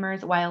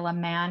Alzheimer's, while a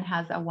man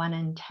has a 1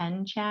 in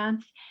 10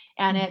 chance.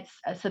 And it's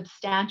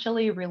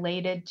substantially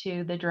related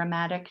to the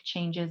dramatic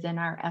changes in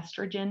our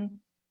estrogen.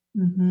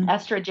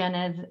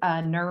 Estrogen is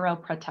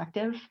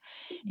neuroprotective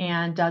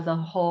and does a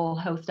whole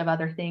host of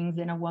other things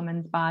in a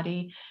woman's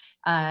body.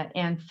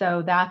 And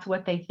so that's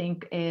what they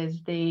think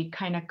is the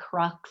kind of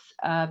crux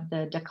of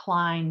the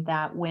decline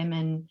that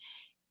women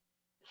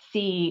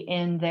see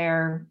in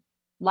their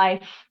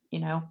life,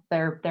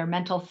 their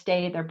mental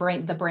state,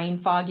 the brain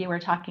fog you were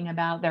talking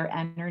about, their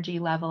energy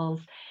levels,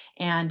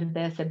 and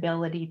this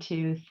ability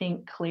to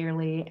think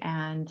clearly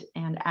and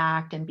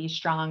act and be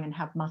strong and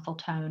have muscle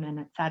tone and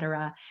et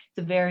cetera.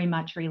 It's very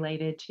much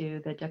related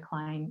to the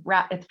decline.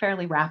 It's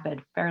fairly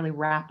rapid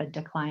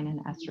decline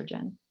in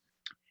estrogen.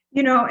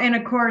 And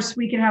of course,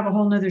 we could have a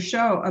whole nother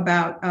show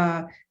about,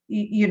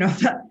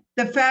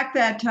 the fact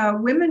that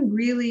women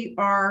really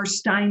are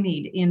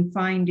stymied in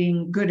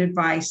finding good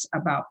advice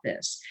about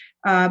this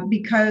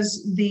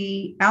because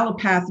the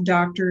allopath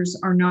doctors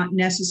are not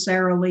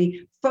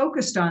necessarily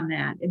focused on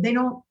that. They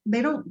don't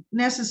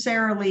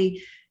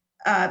necessarily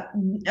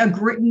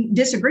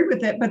disagree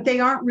with it, but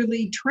they aren't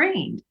really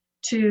trained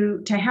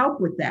to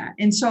help with that.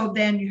 And so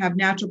then you have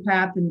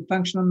naturopath and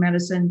functional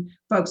medicine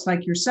folks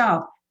like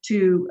yourself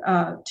to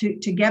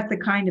get the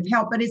kind of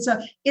help. But it's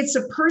a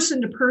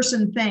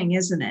person-to-person thing,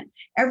 isn't it?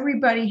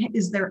 Everybody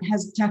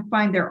has to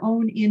find their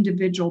own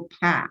individual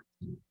path.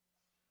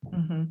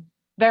 Mm-hmm.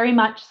 Very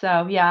much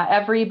so. Yeah,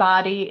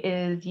 everybody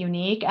is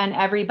unique and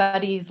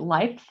everybody's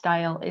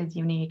lifestyle is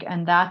unique.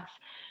 And that's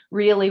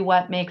really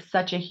what makes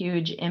such a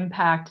huge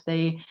impact.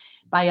 The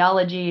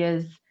biology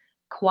is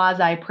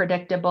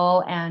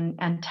quasi-predictable and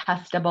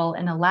testable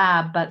in a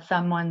lab, but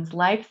someone's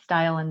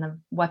lifestyle and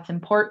what's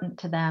important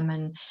to them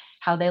and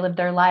how they live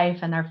their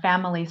life and their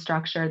family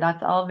structure,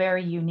 that's all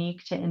very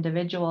unique to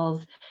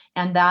individuals.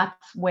 And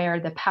that's where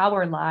the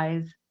power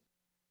lies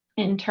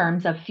in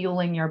terms of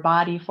fueling your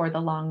body for the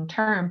long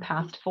term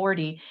past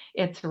 40.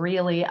 It's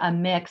really a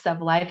mix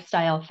of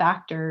lifestyle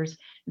factors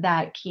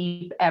that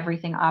keep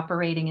everything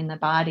operating in the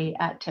body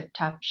at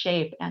tip-top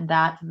shape. And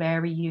that's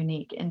very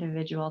unique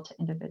individual to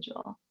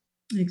individual.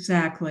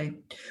 Exactly.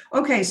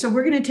 Okay, so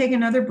we're going to take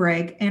another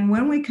break. And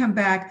when we come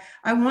back,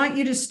 I want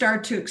you to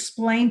start to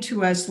explain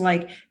to us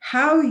like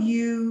how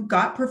you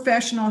got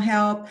professional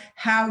help,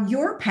 how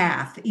your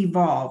path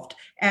evolved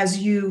as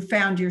you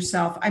found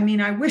yourself. I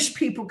mean, I wish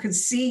people could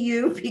see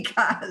you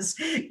because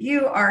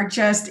you are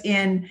just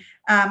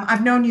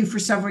I've known you for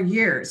several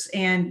years,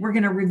 and we're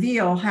going to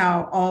reveal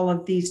how all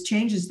of these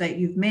changes that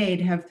you've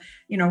made have,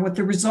 what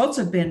the results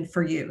have been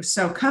for you.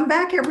 So come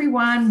back,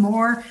 everyone.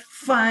 More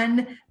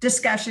fun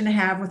discussion to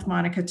have with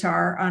Monica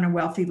Tarr on A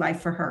Wealthy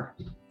Life for Her.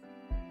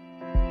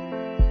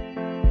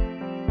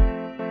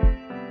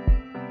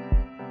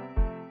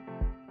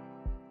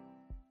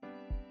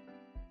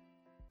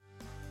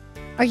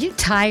 Are you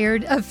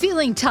tired of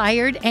feeling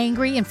tired,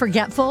 angry, and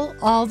forgetful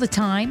all the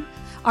time?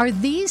 Are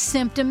these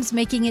symptoms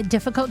making it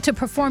difficult to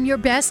perform your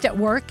best at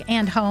work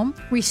and home?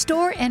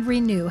 Restore and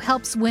Renew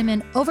helps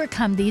women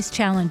overcome these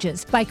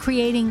challenges by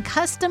creating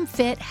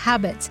custom-fit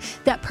habits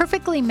that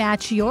perfectly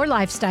match your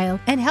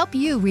lifestyle and help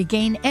you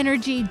regain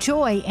energy,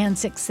 joy, and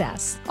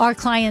success. Our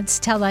clients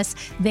tell us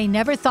they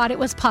never thought it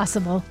was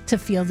possible to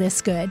feel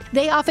this good.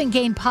 They often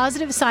gain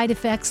positive side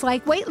effects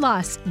like weight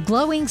loss,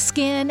 glowing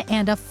skin,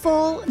 and a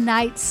full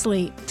night's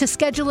sleep. To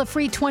schedule a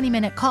free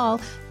 20-minute call,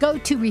 go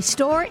to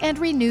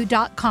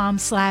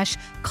restoreandrenew.com/contact.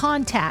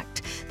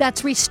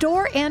 That's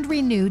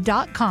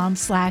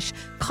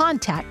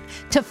restoreandrenew.com/contact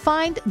to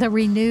find the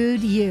renewed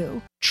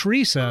you.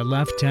 Teresa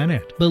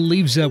Lieutenant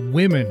believes that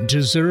women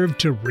deserve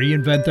to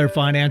reinvent their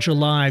financial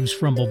lives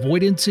from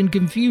avoidance and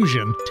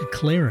confusion to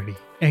clarity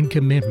and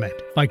commitment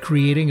by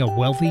creating a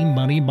wealthy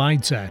money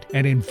mindset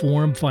and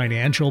informed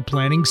financial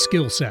planning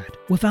skill set.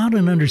 Without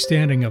an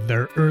understanding of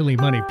their early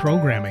money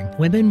programming,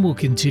 women will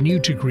continue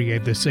to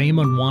create the same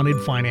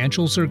unwanted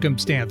financial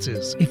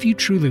circumstances. If you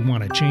truly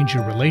want to change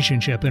your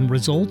relationship and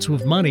results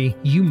with money,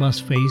 you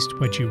must face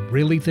what you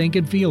really think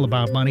and feel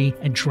about money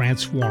and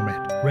transform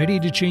it. Ready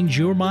to change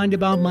your mind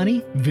about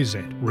money?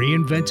 Visit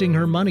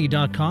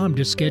reinventinghermoney.com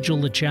to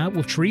schedule a chat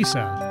with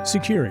Teresa.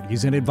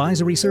 Securities and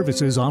advisory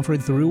services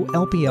offered through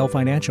LPL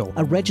Financial,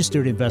 a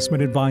registered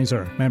investment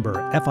advisor. Member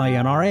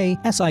FINRA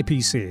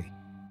SIPC.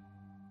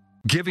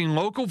 Giving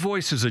local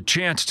voices a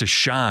chance to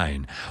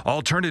shine.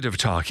 Alternative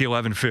Talk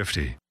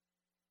 1150.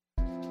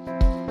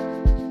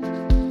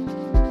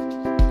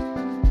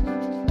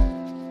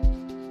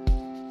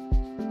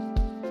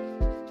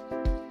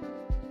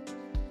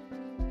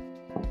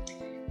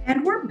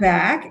 And we're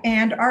back,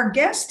 and our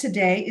guest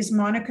today is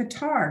Monica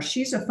Tarr.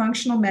 She's a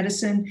functional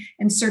medicine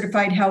and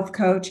certified health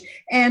coach,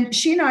 and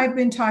she and I have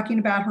been talking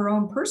about her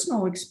own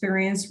personal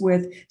experience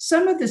with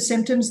some of the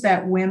symptoms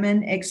that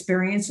women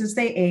experience as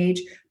they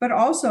age, but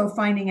also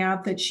finding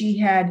out that she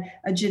had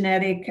a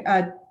genetic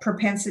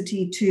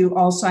propensity to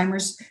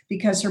Alzheimer's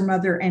because her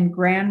mother and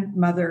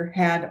grandmother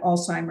had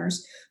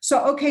Alzheimer's.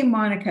 So, okay,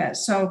 Monica,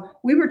 so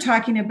we were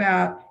talking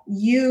about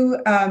you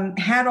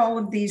had all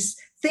of these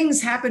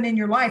things happen in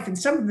your life, and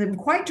some of them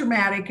quite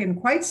dramatic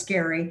and quite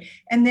scary.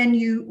 And then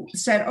you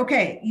said,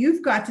 okay,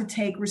 you've got to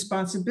take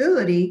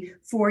responsibility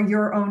for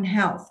your own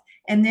health.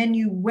 And then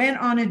you went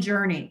on a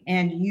journey,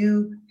 and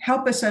you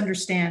help us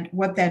understand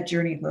what that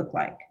journey looked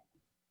like.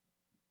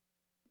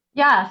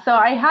 Yeah, so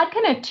I had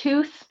kind of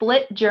two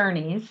split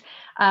journeys.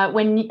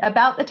 When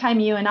about the time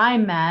you and I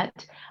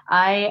met,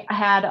 I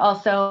had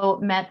also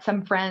met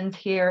some friends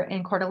here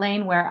in Coeur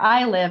d'Alene where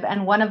I live,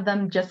 and one of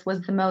them just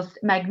was the most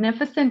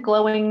magnificent,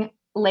 glowing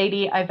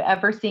lady I've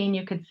ever seen.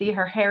 You could see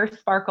her hair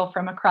sparkle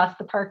from across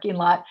the parking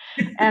lot.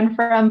 And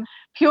from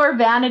pure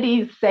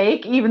vanity's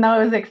sake, even though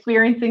I was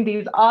experiencing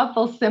these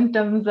awful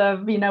symptoms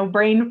of,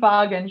 brain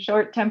fog and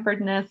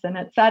short-temperedness and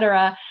et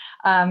cetera,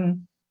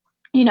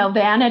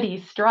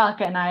 vanity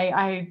struck. And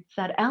I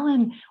said,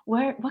 Ellen,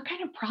 what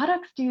kind of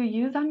products do you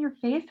use on your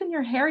face and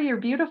your hair? You're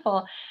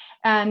beautiful.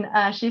 And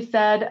she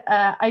said,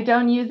 I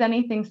don't use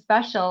anything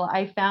special.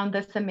 I found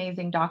this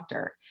amazing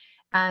doctor.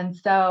 And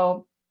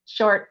so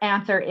short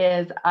answer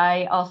is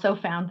I also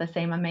found the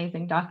same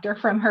amazing doctor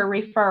from her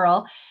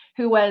referral,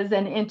 who was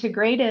an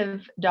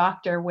integrative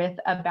doctor with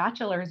a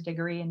bachelor's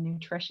degree in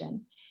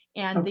nutrition.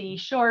 And the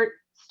short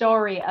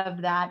story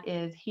of that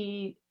is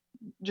he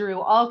drew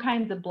all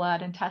kinds of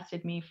blood and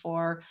tested me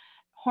for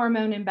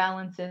hormone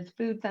imbalances,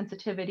 food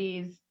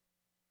sensitivities,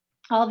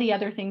 all the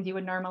other things you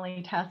would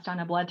normally test on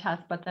a blood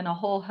test, but then a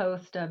whole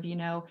host of,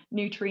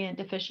 nutrient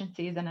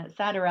deficiencies and et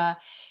cetera,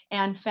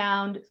 and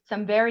found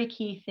some very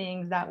key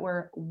things that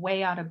were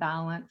way out of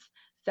balance.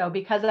 So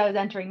because I was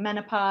entering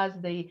menopause,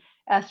 the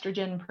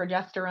estrogen,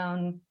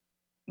 progesterone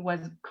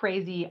was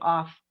crazy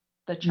off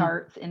the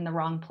charts in the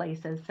wrong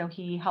places. So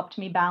he helped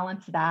me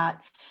balance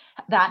that.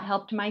 That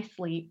helped my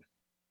sleep.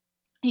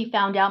 He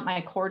found out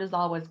my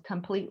cortisol was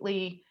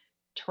completely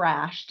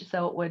trashed.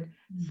 So it would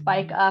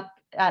spike up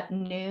at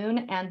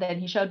noon, and then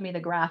he showed me the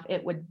graph.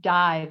 It would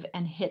dive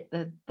and hit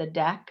the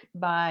deck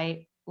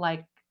by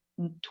like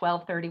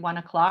 12:30, 1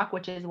 o'clock,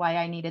 which is why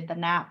I needed the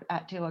nap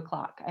at 2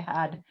 o'clock. I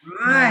had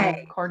no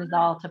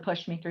cortisol to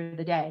push me through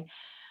the day.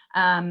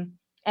 And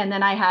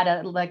then I had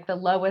the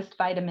lowest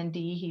vitamin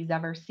D he's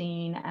ever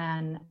seen,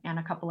 and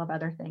a couple of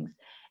other things.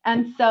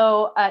 And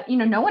so,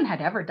 no one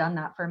had ever done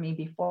that for me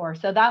before.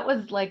 So that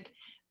was like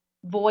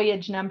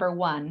voyage number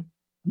one.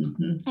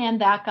 Mm-hmm.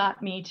 And that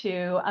got me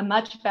to a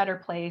much better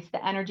place.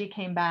 The energy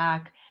came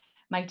back.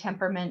 My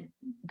temperament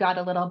got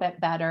a little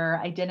bit better.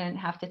 I didn't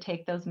have to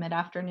take those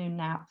mid-afternoon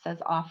naps as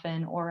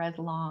often or as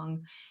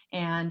long.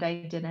 And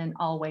I didn't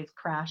always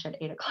crash at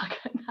 8 o'clock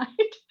at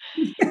night.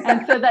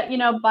 And so that,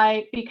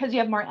 because you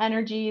have more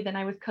energy, then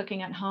I was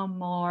cooking at home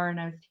more, and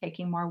I was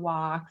taking more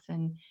walks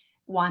and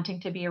wanting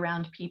to be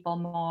around people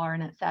more,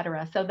 and et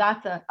cetera. So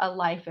that's a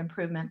life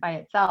improvement by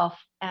itself.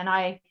 And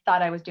I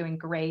thought I was doing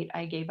great.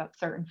 I gave up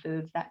certain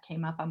foods that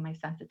came up on my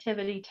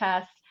sensitivity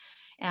test,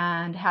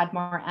 and had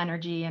more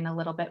energy and a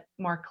little bit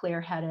more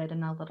clear-headed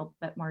and a little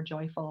bit more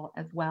joyful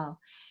as well.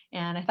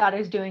 And I thought I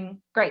was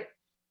doing great.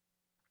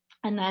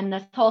 And then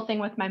this whole thing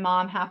with my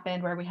mom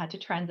happened, where we had to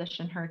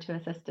transition her to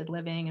assisted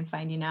living, and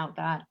finding out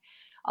that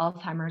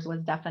Alzheimer's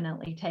was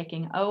definitely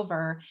taking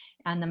over.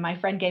 And then my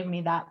friend gave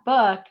me that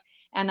book,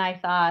 and I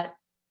thought,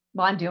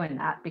 well, I'm doing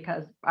that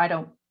because I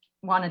don't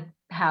want to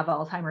have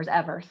Alzheimer's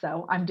ever.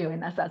 So I'm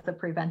doing this as a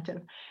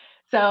preventive.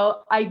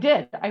 So I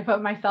did. I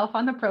put myself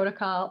on the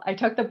protocol. I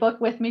took the book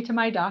with me to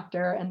my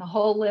doctor and the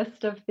whole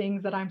list of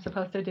things that I'm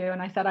supposed to do.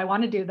 And I said, I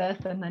want to do this.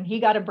 And then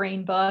he got a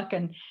brain book,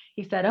 and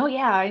he said, oh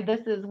yeah,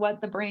 this is what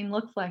the brain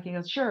looks like. He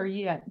goes, sure,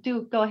 yeah,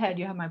 go ahead.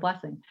 You have my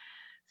blessing.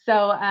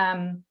 So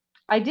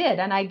I did.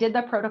 And I did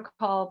the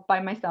protocol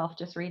by myself,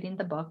 just reading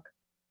the book.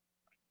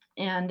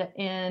 And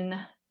in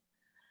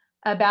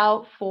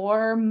about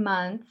 4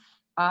 months,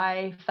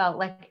 I felt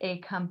like a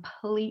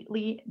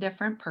completely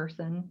different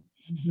person.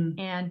 Mm-hmm.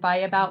 And by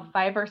about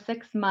 5 or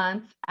 6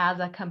 months, as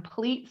a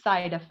complete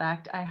side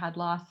effect, I had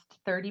lost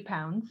 30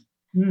 pounds.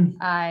 Mm.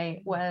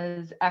 I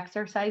was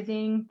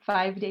exercising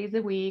 5 days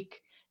a week,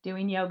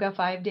 doing yoga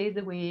 5 days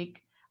a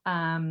week,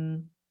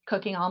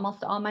 cooking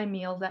almost all my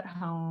meals at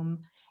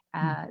home,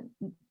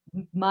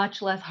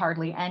 much less,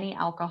 hardly any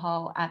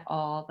alcohol at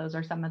all. Those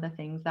are some of the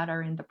things that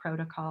are in the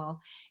protocol,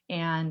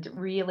 and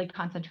really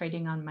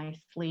concentrating on my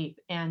sleep.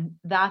 And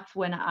that's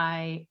when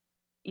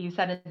you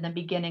said in the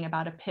beginning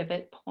about a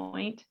pivot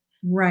point.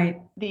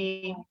 Right.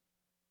 The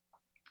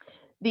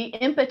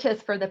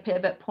impetus for the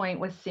pivot point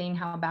was seeing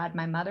how bad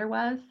my mother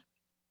was.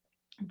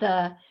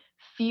 The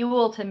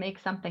fuel to make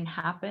something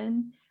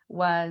happen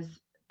was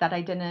that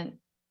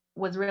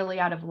was really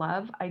out of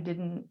love.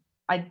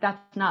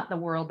 That's not the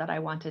world that I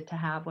wanted to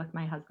have with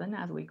my husband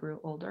as we grew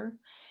older.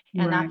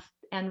 And Right.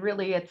 and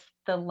really it's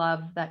the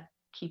love that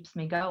keeps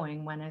me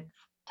going when it's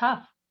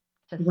tough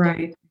to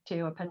Right. stick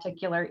to a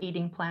particular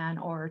eating plan,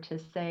 or to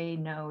say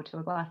no to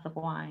a glass of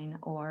wine,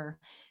 or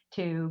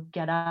to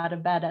get out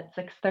of bed at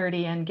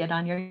 6:30 and get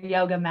on your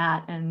yoga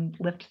mat and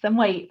lift some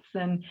weights,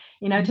 and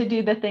to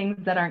do the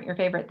things that aren't your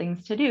favorite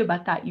things to do,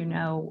 but that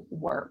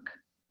work.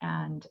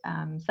 And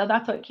so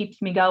that's what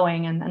keeps me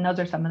going, and those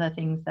are some of the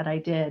things that I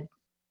did.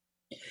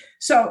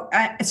 So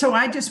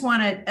I just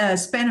want to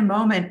spend a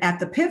moment at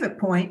the pivot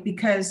point,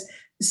 because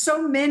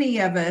so many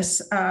of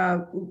us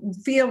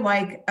feel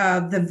like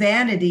the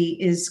vanity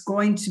is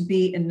going to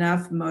be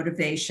enough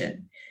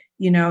motivation.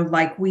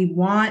 Like we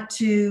want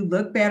to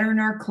look better in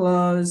our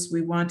clothes,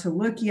 we want to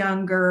look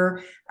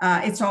younger.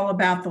 It's all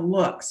about the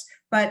looks.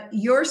 But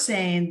you're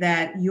saying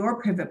that your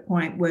pivot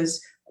point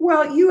was,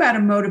 well, you had a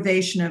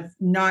motivation of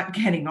not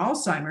getting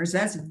Alzheimer's.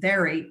 That's a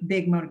very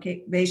big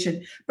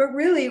motivation. But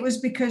really, it was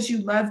because you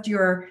loved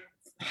your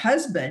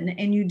husband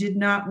and you did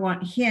not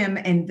want him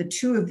and the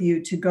two of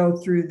you to go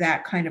through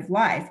that kind of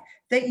life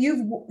that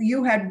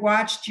you had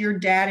watched your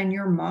dad and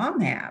your mom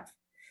have.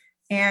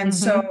 And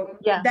so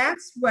Yeah.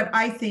 that's what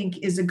I think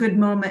is a good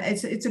moment.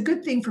 It's a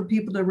good thing for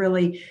people to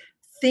really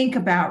think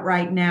about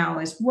right now,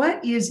 is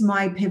what is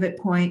my pivot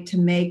point to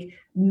make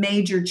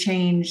major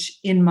change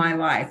in my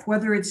life,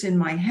 whether it's in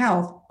my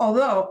health.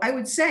 Although I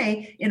would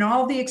say in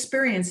all the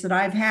experience that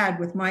I've had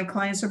with my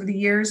clients over the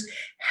years,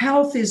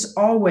 health is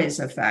always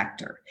a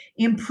factor.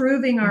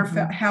 Improving our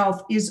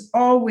health is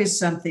always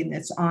something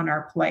that's on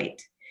our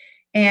plate.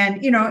 And,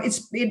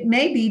 it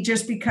may be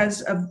just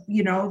because of,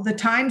 the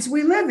times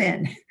we live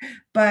in,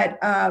 but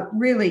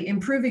really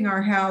improving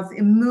our health,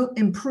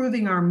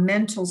 improving our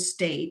mental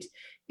state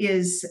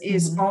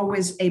is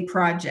always a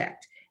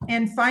project.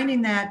 And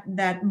finding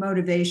that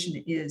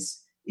motivation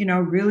is,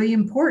 really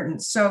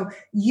important. So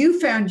you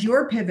found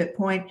your pivot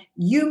point,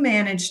 you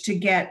managed to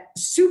get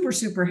super,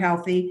 super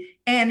healthy.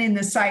 And in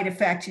the side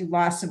effect, you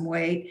lost some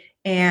weight.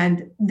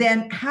 And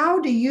then how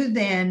do you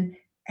then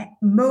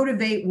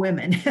motivate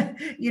women?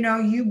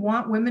 You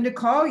want women to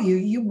call you,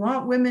 you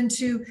want women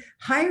to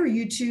hire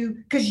you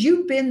because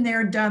you've been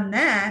there, done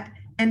that,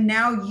 and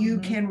now you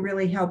can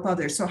really help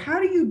others. So how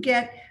do you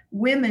get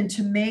women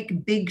to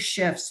make big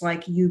shifts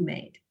like you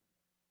made?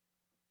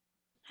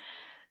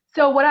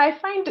 So what I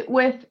find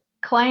with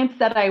clients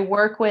that I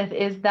work with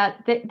is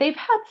that they've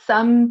had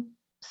some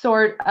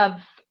sort of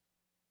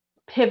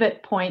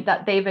pivot point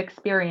that they've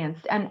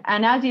experienced. And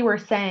as you were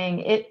saying,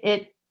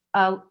 it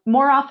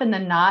more often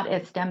than not,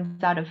 it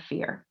stems out of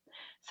fear.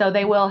 So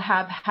they will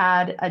have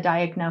had a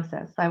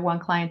diagnosis. I have one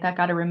client that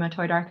got a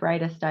rheumatoid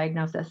arthritis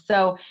diagnosis.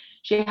 So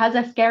she has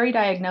a scary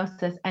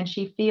diagnosis and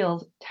she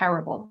feels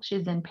terrible.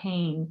 She's in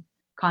pain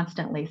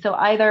constantly. So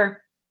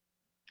either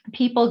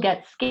people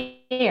get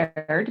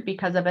scared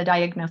because of a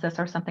diagnosis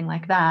or something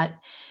like that,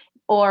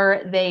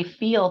 or they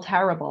feel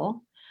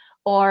terrible.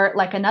 Or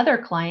like another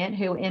client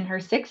who in her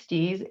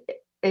 60s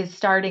is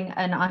starting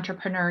an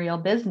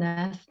entrepreneurial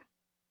business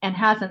and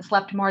hasn't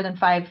slept more than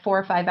 4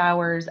 or 5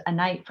 hours a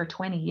night for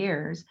 20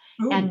 years.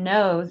 Ooh. And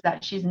knows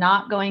that she's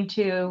not going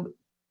to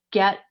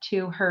get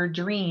to her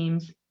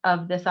dreams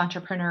of this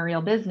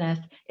entrepreneurial business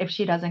if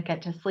she doesn't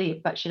get to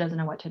sleep, but she doesn't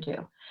know what to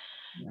do.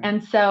 Yeah.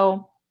 And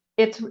so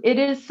it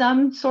is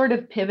some sort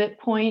of pivot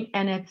point,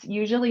 and it's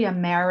usually a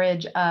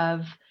marriage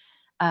of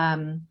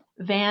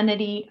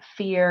vanity,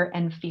 fear,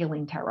 and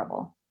feeling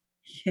terrible.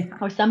 Yeah.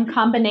 Or some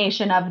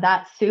combination of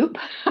that soup.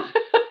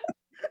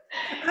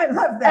 I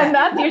love that. And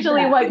that's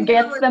usually what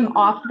gets them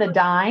off the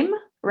dime,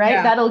 right?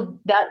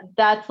 Yeah.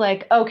 That's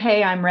like,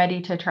 okay, I'm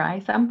ready to try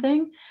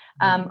something.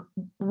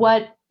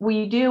 What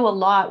we do a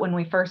lot when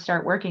we first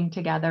start working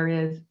together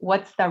is,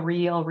 what's the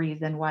real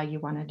reason why you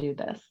want to do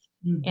this?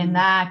 And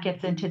that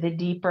gets into the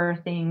deeper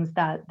things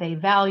that they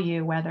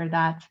value, whether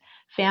that's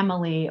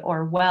family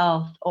or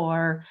wealth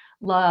or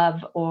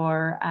love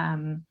or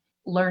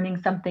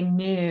learning something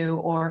new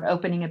or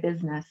opening a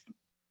business.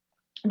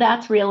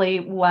 That's really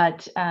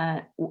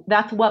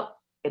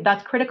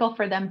that's critical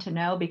for them to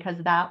know, because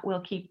that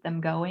will keep them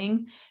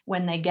going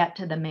when they get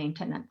to the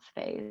maintenance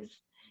phase.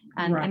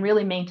 And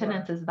really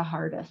maintenance is the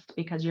hardest,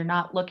 because you're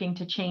not looking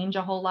to change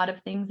a whole lot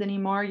of things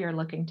anymore. You're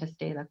looking to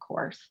stay the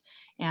course.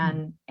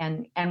 And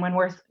when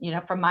we're,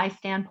 from my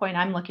standpoint,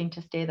 I'm looking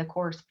to stay the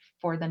course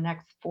for the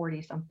next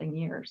 40 something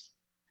years.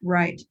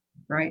 Right.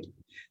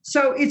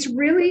 So it's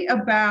really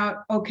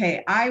about,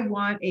 okay, I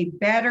want a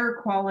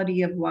better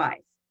quality of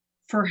life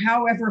for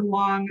however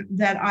long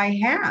that I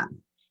have.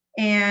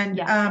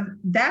 And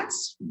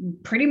that's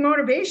pretty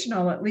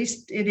motivational, at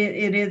least it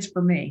is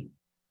for me.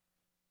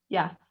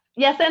 Yeah.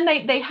 Yes. And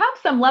they have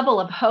some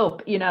level of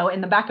hope,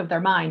 in the back of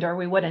their mind, or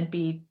we wouldn't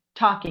be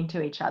talking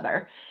to each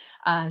other.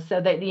 So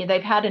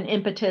they've had an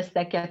impetus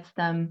that gets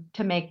them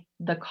to make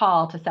the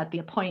call to set the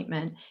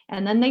appointment.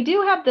 And then they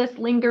do have this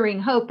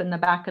lingering hope in the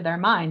back of their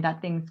mind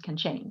that things can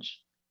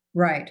change.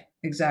 Right,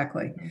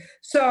 exactly.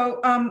 So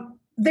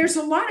there's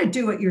a lot of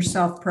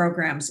do-it-yourself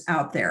programs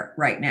out there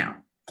right now.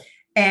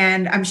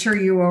 And I'm sure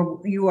you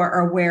are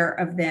aware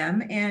of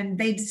them, and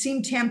they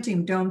seem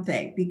tempting, don't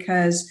they?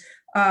 Because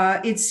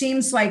it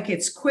seems like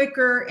it's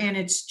quicker and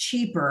it's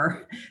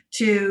cheaper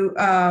to,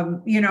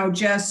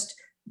 just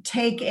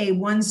take a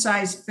one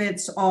size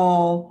fits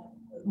all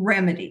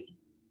remedy.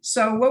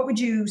 So, what would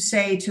you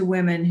say to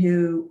women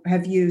who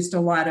have used a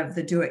lot of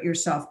the do it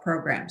yourself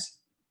programs?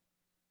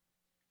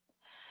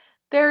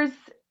 There's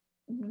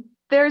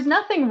there's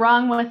nothing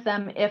wrong with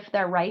them if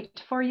they're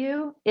right for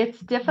you. It's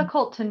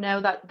difficult to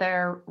know that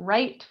they're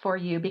right for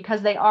you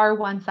because they are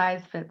one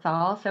size fits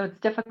all. So it's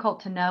difficult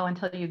to know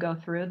until you go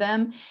through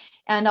them.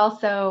 And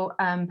also,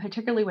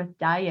 particularly with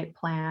diet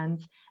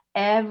plans,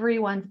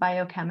 everyone's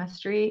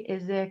biochemistry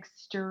is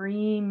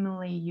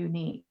extremely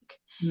unique.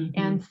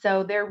 And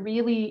so there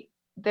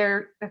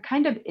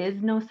kind of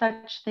is no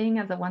such thing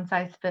as a one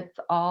size fits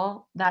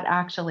all that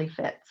actually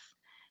fits.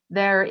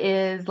 There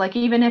is, like,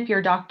 even if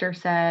your doctor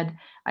said,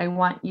 I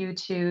want you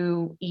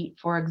to eat,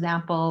 for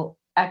example,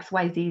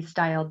 XYZ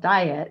style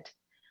diet,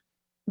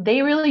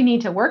 they really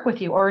need to work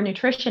with you, or a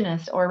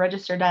nutritionist or a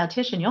registered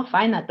dietitian. You'll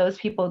find that those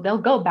people, they'll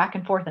go back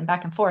and forth and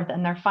back and forth,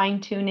 and they're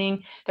fine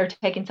tuning, they're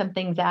taking some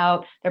things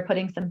out, they're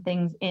putting some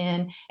things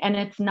in. And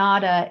it's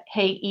not a,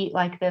 hey, eat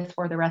like this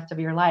for the rest of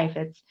your life.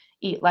 It's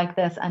eat like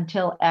this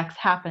until X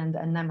happens,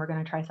 and then we're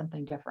going to try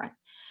something different.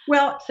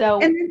 Well,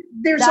 So and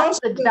there's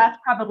that's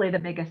probably the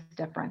biggest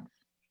difference.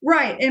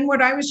 Right. And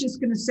what I was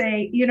just going to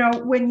say,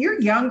 when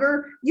you're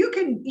younger, you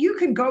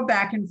can go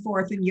back and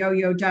forth and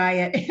yo-yo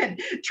diet and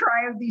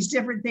try these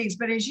different things.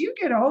 But as you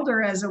get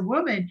older as a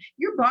woman,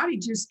 your body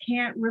just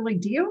can't really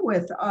deal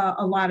with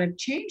a lot of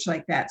change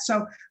like that.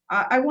 So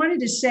I wanted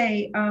to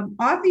say,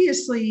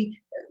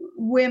 obviously,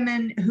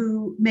 women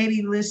who may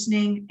be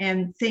listening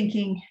and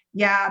thinking,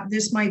 yeah,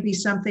 this might be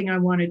something I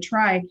want to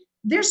try.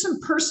 There's some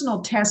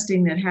personal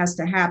testing that has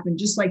to happen,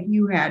 just like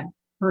you had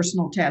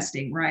personal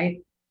testing, right?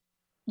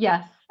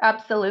 Yes,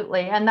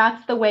 absolutely. And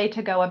that's the way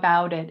to go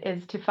about it,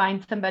 is to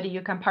find somebody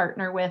you can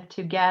partner with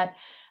to get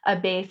a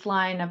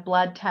baseline of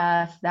blood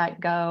tests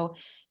that go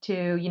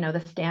to,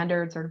 the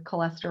standards or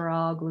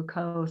cholesterol,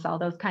 glucose, all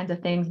those kinds of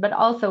things, but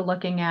also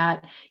looking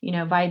at,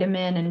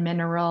 vitamin and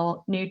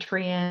mineral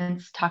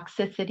nutrients,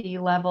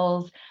 toxicity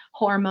levels,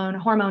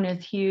 hormone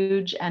is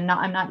huge. And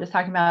I'm not just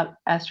talking about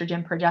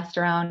estrogen,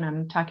 progesterone.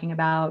 I'm talking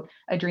about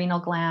adrenal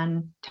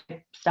gland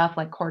type stuff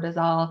like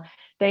cortisol.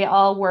 They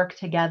all work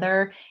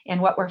together.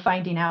 And what we're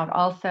finding out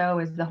also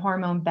is the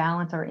hormone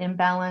balance or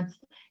imbalance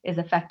is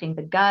affecting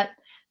the gut.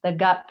 The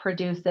gut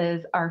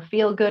produces our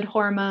feel-good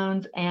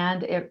hormones,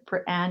 and it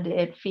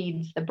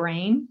feeds the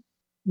brain.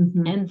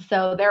 And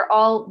so they're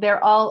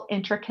all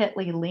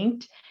intricately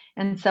linked.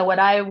 And so what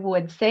I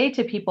would say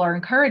to people or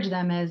encourage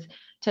them is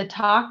to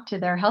talk to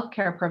their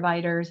healthcare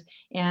providers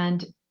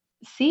and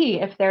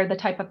see if they're the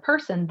type of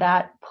person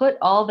that put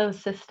all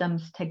those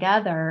systems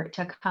together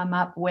to come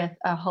up with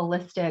a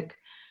holistic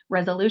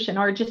resolution,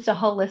 or just a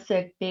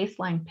holistic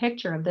baseline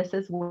picture of this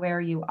is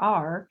where you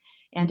are.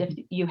 And if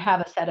you have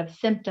a set of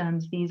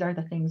symptoms, these are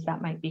the things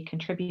that might be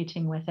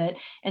contributing with it.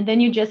 And then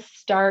you just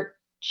start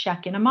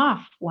checking them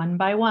off one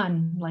by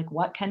one. Like,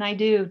 what can I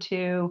do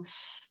to,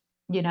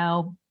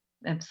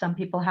 if some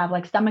people have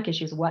like stomach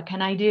issues, what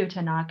can I do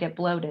to not get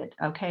bloated?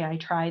 Okay, I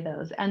try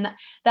those. And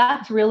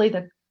that's really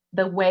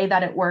the way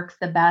that it works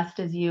the best,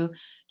 is you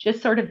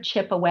just sort of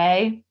chip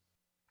away,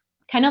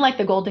 kind of like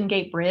the Golden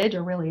Gate Bridge,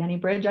 or really any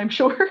bridge, I'm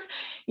sure.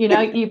 You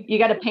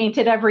got to paint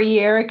it every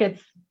year. It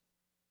gets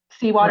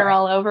seawater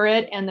all over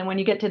it. And then when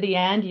you get to the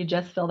end, you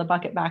just fill the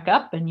bucket back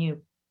up and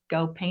you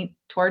go paint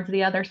towards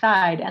the other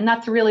side. And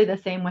that's really the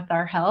same with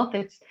our health.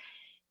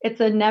 It's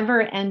a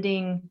never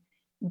ending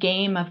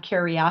game of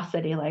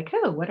curiosity. Like,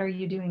 oh, what are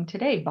you doing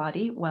today,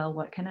 body? Well,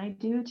 what can I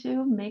do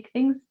to make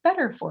things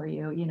better for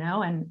you?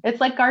 And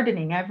it's like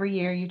gardening. Every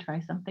year you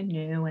try something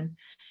new. And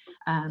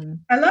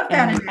I love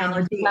that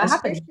analogy,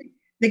 especially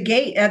the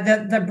gate,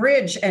 the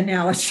bridge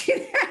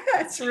analogy.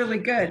 That's really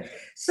good.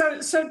 So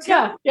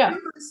tell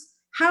us,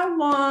 how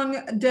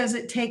long does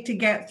it take to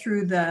get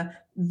through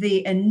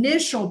the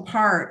initial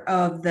part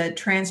of the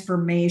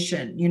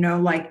transformation?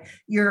 Like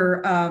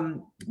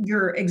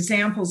your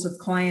examples of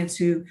clients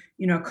who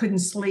couldn't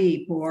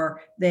sleep,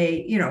 or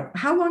they,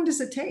 how long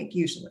does it take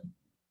usually?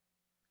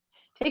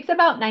 It takes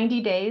about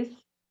 90 days.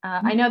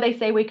 I know they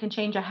say we can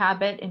change a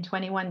habit in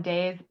 21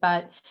 days,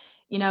 but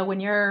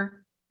when you're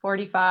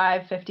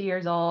 45, 50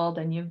 years old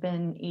and you've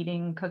been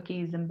eating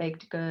cookies and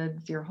baked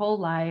goods your whole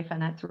life,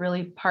 and that's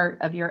really part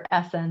of your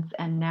essence,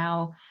 and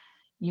now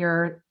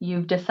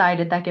you've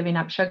decided that giving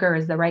up sugar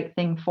is the right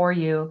thing for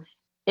you,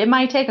 it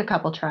might take a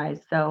couple tries.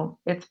 So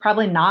it's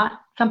probably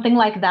not something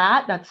like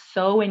that that's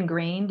so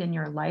ingrained in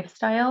your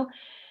lifestyle,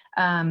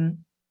 and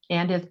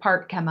is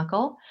part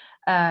chemical.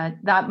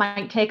 That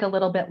might take a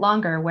little bit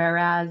longer,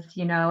 whereas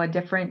a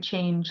different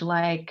change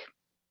like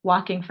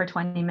walking for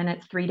 20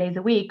 minutes 3 days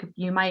a week,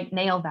 you might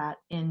nail that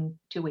in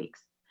 2 weeks.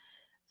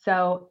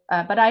 So,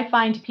 but I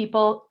find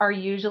people are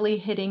usually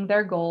hitting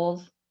their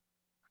goals,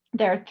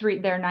 their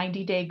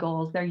 90-day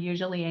goals. They're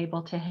usually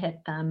able to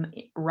hit them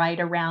right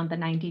around the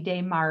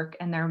 90-day mark.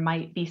 And there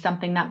might be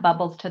something that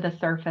bubbles to the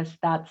surface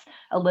that's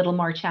a little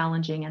more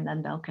challenging, and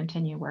then they'll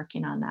continue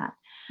working on that.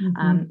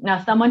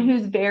 Now, someone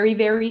who's very,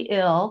 very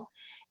ill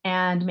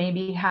and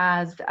maybe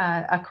has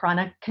a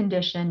chronic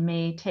condition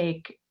may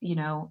take,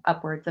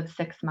 upwards of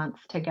 6 months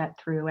to get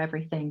through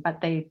everything,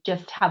 but they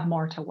just have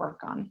more to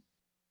work on.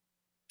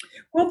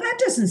 Well, that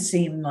doesn't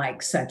seem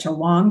like such a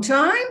long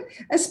time,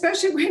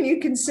 especially when you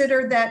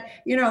consider that,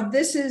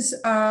 this is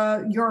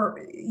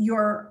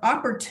your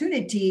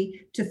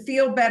opportunity to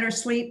feel better,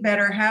 sleep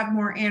better, have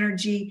more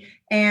energy,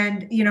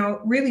 and,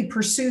 really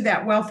pursue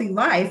that wealthy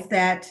life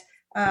that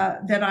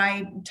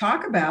I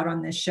talk about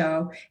on this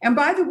show. And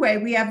by the way,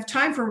 we have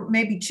time for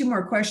maybe 2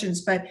 more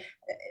questions, but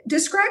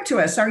describe to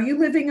us, are you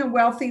living a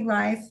wealthy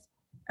life,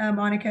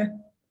 Monica?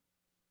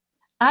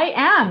 I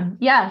am,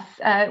 yes.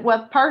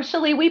 Well,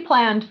 partially we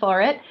planned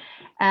for it,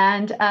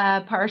 and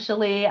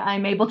partially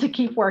I'm able to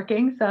keep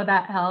working, so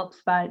that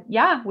helps. But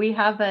yeah, we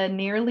have a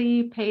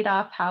nearly paid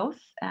off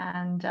house,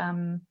 and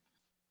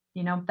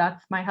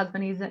that's my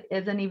husband.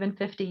 Isn't even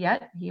 50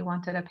 yet. He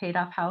wanted a paid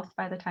off house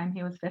by the time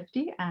he was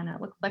 50, and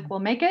it looks like we'll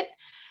make it.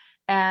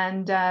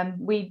 And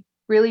we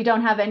really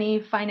don't have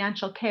any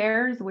financial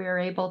cares. We're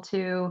able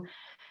to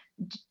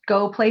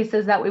go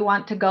places that we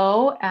want to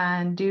go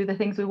and do the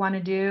things we want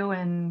to do,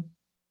 and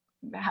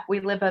we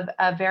live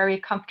a very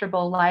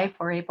comfortable life.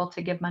 We're able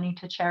to give money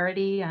to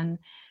charity, and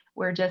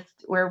we're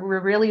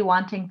really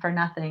wanting for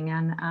nothing.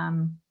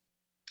 And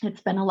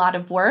it's been a lot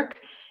of work,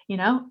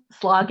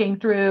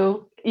 slogging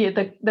through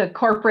the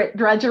corporate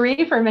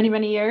drudgery for many,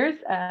 many years.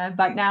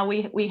 But now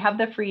we have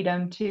the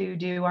freedom to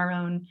do our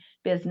own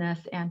business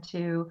and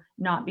to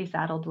not be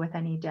saddled with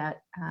any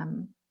debt.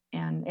 And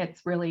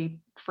it's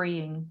really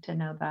freeing to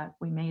know that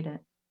we made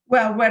it.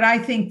 Well, what I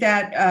think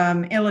that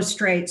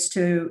illustrates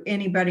to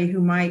anybody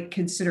who might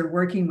consider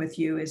working with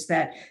you is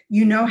that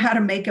you know how to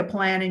make a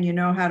plan and you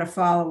know how to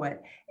follow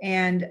it.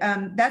 And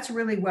that's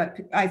really what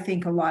I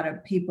think a lot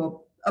of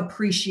people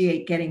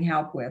appreciate getting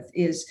help with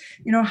is,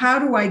 how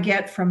do I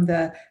get from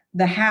the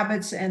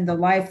habits and the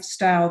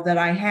lifestyle that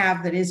I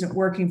have that isn't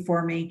working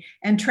for me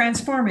and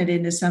transform it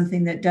into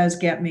something that does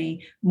get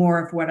me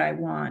more of what I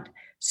want.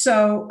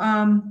 So,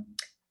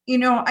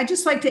 I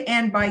just like to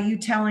end by you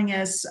telling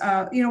us,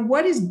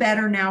 what is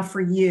better now for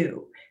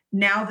you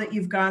now that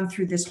you've gone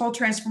through this whole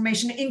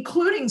transformation,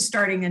 including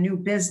starting a new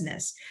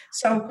business.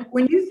 So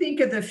when you think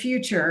of the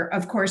future,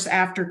 of course,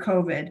 after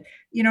COVID,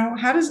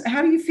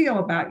 how do you feel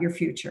about your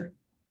future?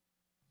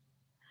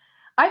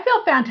 I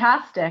feel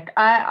fantastic.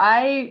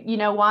 I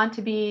want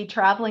to be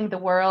traveling the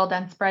world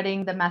and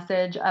spreading the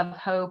message of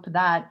hope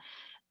that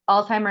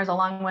Alzheimer's,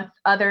 along with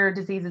other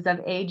diseases of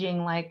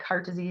aging like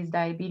heart disease,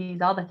 diabetes,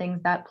 all the things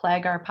that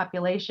plague our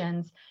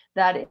populations,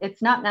 that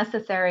it's not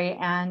necessary,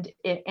 and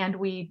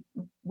we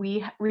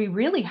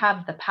really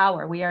have the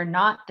power. We are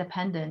not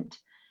dependent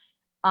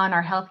on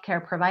our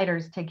healthcare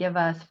providers to give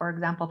us, for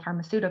example,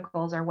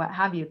 pharmaceuticals or what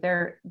have you.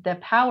 The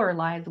power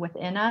lies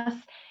within us.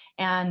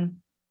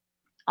 And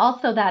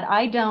also that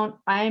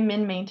I'm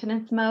in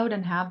maintenance mode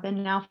and have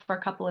been now for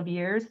a couple of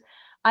years.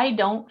 I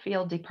don't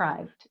feel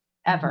deprived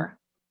ever.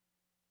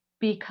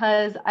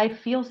 Because I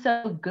feel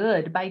so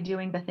good by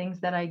doing the things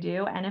that I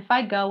do. And if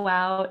I go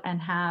out and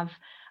have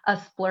a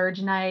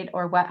splurge night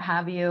or what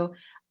have you,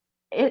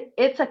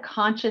 it's a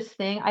conscious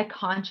thing. I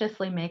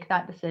consciously make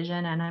that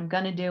decision, and I'm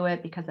going to do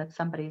it because it's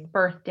somebody's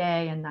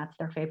birthday and that's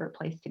their favorite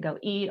place to go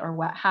eat or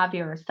what have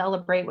you, or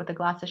celebrate with a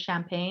glass of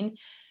champagne.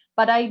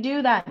 But I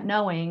do that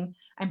knowing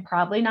I'm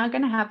probably not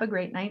going to have a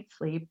great night's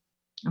sleep.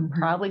 I'm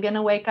probably going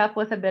to wake up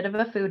with a bit of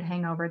a food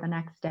hangover the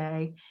next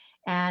day.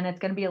 And it's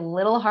going to be a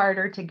little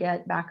harder to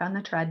get back on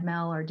the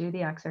treadmill or do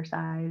the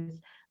exercise,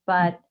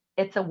 but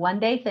it's a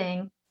one-day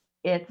thing.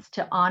 It's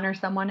to honor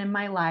someone in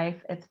my life.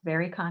 It's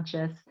very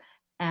conscious.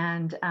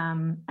 And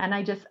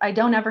I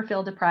don't ever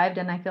feel deprived,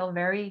 and I feel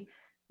very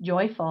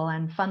joyful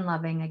and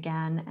fun-loving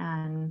again,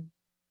 and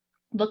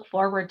look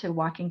forward to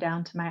walking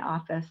down to my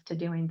office to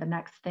doing the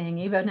next thing,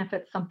 even if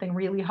it's something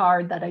really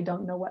hard that I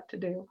don't know what to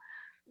do.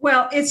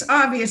 Well, it's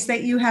obvious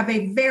that you have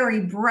a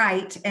very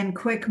bright and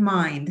quick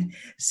mind.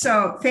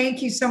 So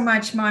thank you so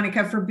much,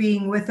 Monica, for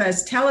being with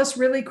us. Tell us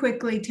really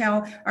quickly,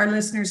 tell our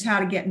listeners how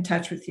to get in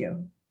touch with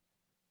you.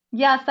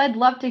 Yes, I'd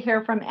love to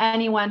hear from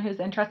anyone who's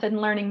interested in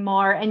learning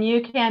more. And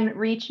you can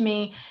reach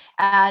me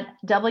at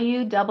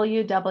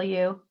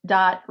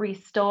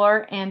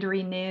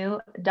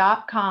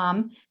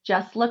www.restoreandrenew.com.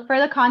 Just look for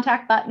the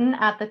contact button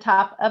at the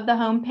top of the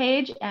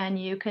homepage, and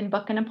you can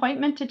book an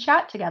appointment to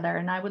chat together.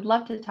 And I would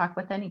love to talk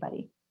with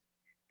anybody.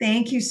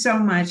 Thank you so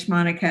much,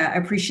 Monica. I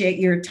appreciate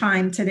your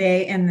time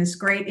today and this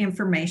great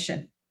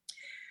information.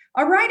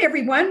 All right,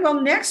 everyone.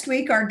 Well, next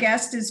week, our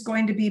guest is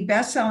going to be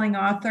best-selling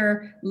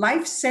author,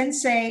 life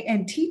sensei,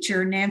 and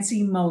teacher,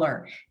 Nancy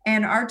Muller.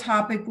 And our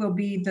topic will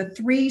be the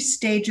 3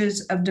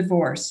 stages of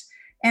divorce.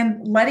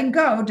 And letting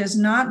go does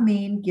not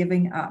mean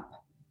giving up.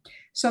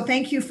 So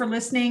thank you for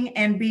listening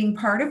and being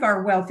part of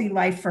our Wealthy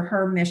Life for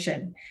Her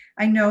mission.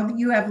 I know that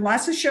you have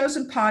lots of shows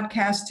and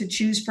podcasts to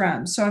choose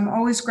from, so I'm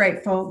always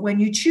grateful when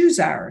you choose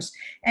ours.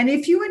 And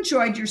if you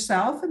enjoyed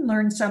yourself and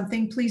learned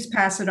something, please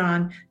pass it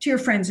on to your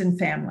friends and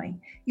family.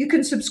 You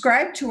can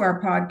subscribe to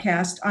our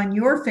podcast on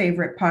your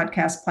favorite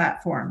podcast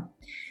platform.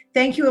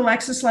 Thank you,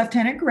 Alexis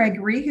Lieutenant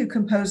Gregory, who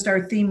composed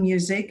our theme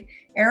music,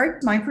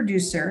 Eric, my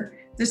producer,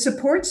 the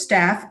support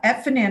staff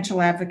at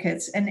Financial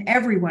Advocates, and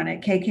everyone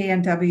at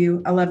KKNW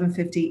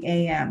 1150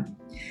 AM.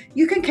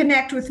 You can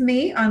connect with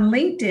me on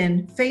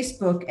LinkedIn,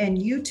 Facebook, and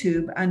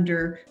YouTube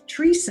under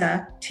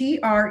Teresa,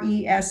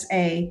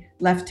 Tresa,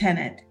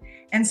 Lieutenant,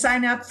 and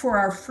sign up for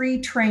our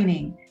free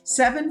training,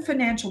 7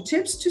 Financial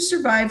Tips to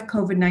Survive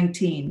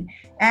COVID-19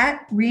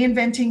 at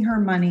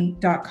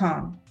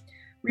reinventinghermoney.com.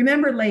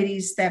 Remember,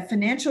 ladies, that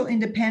financial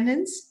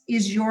independence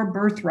is your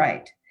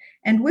birthright.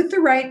 And with the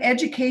right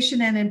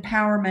education and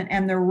empowerment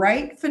and the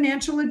right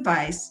financial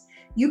advice,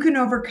 you can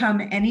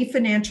overcome any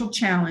financial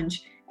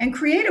challenge and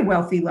create a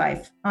wealthy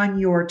life on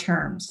your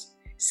terms.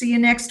 See you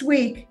next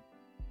week.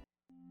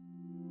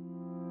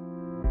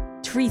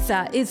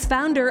 Teresa is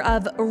founder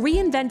of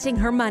Reinventing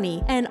Her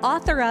Money and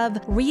author of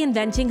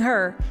Reinventing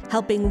Her,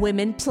 helping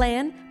women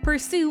plan,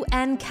 pursue,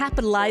 and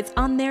capitalize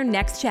on their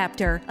next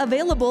chapter.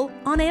 Available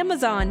on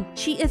Amazon.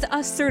 She is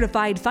a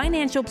certified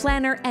financial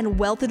planner and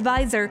wealth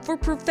advisor for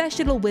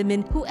professional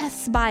women who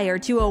aspire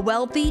to a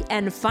wealthy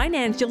and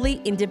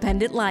financially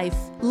independent life.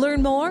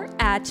 Learn more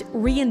at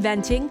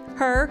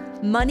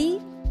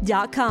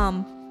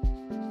reinventinghermoney.com.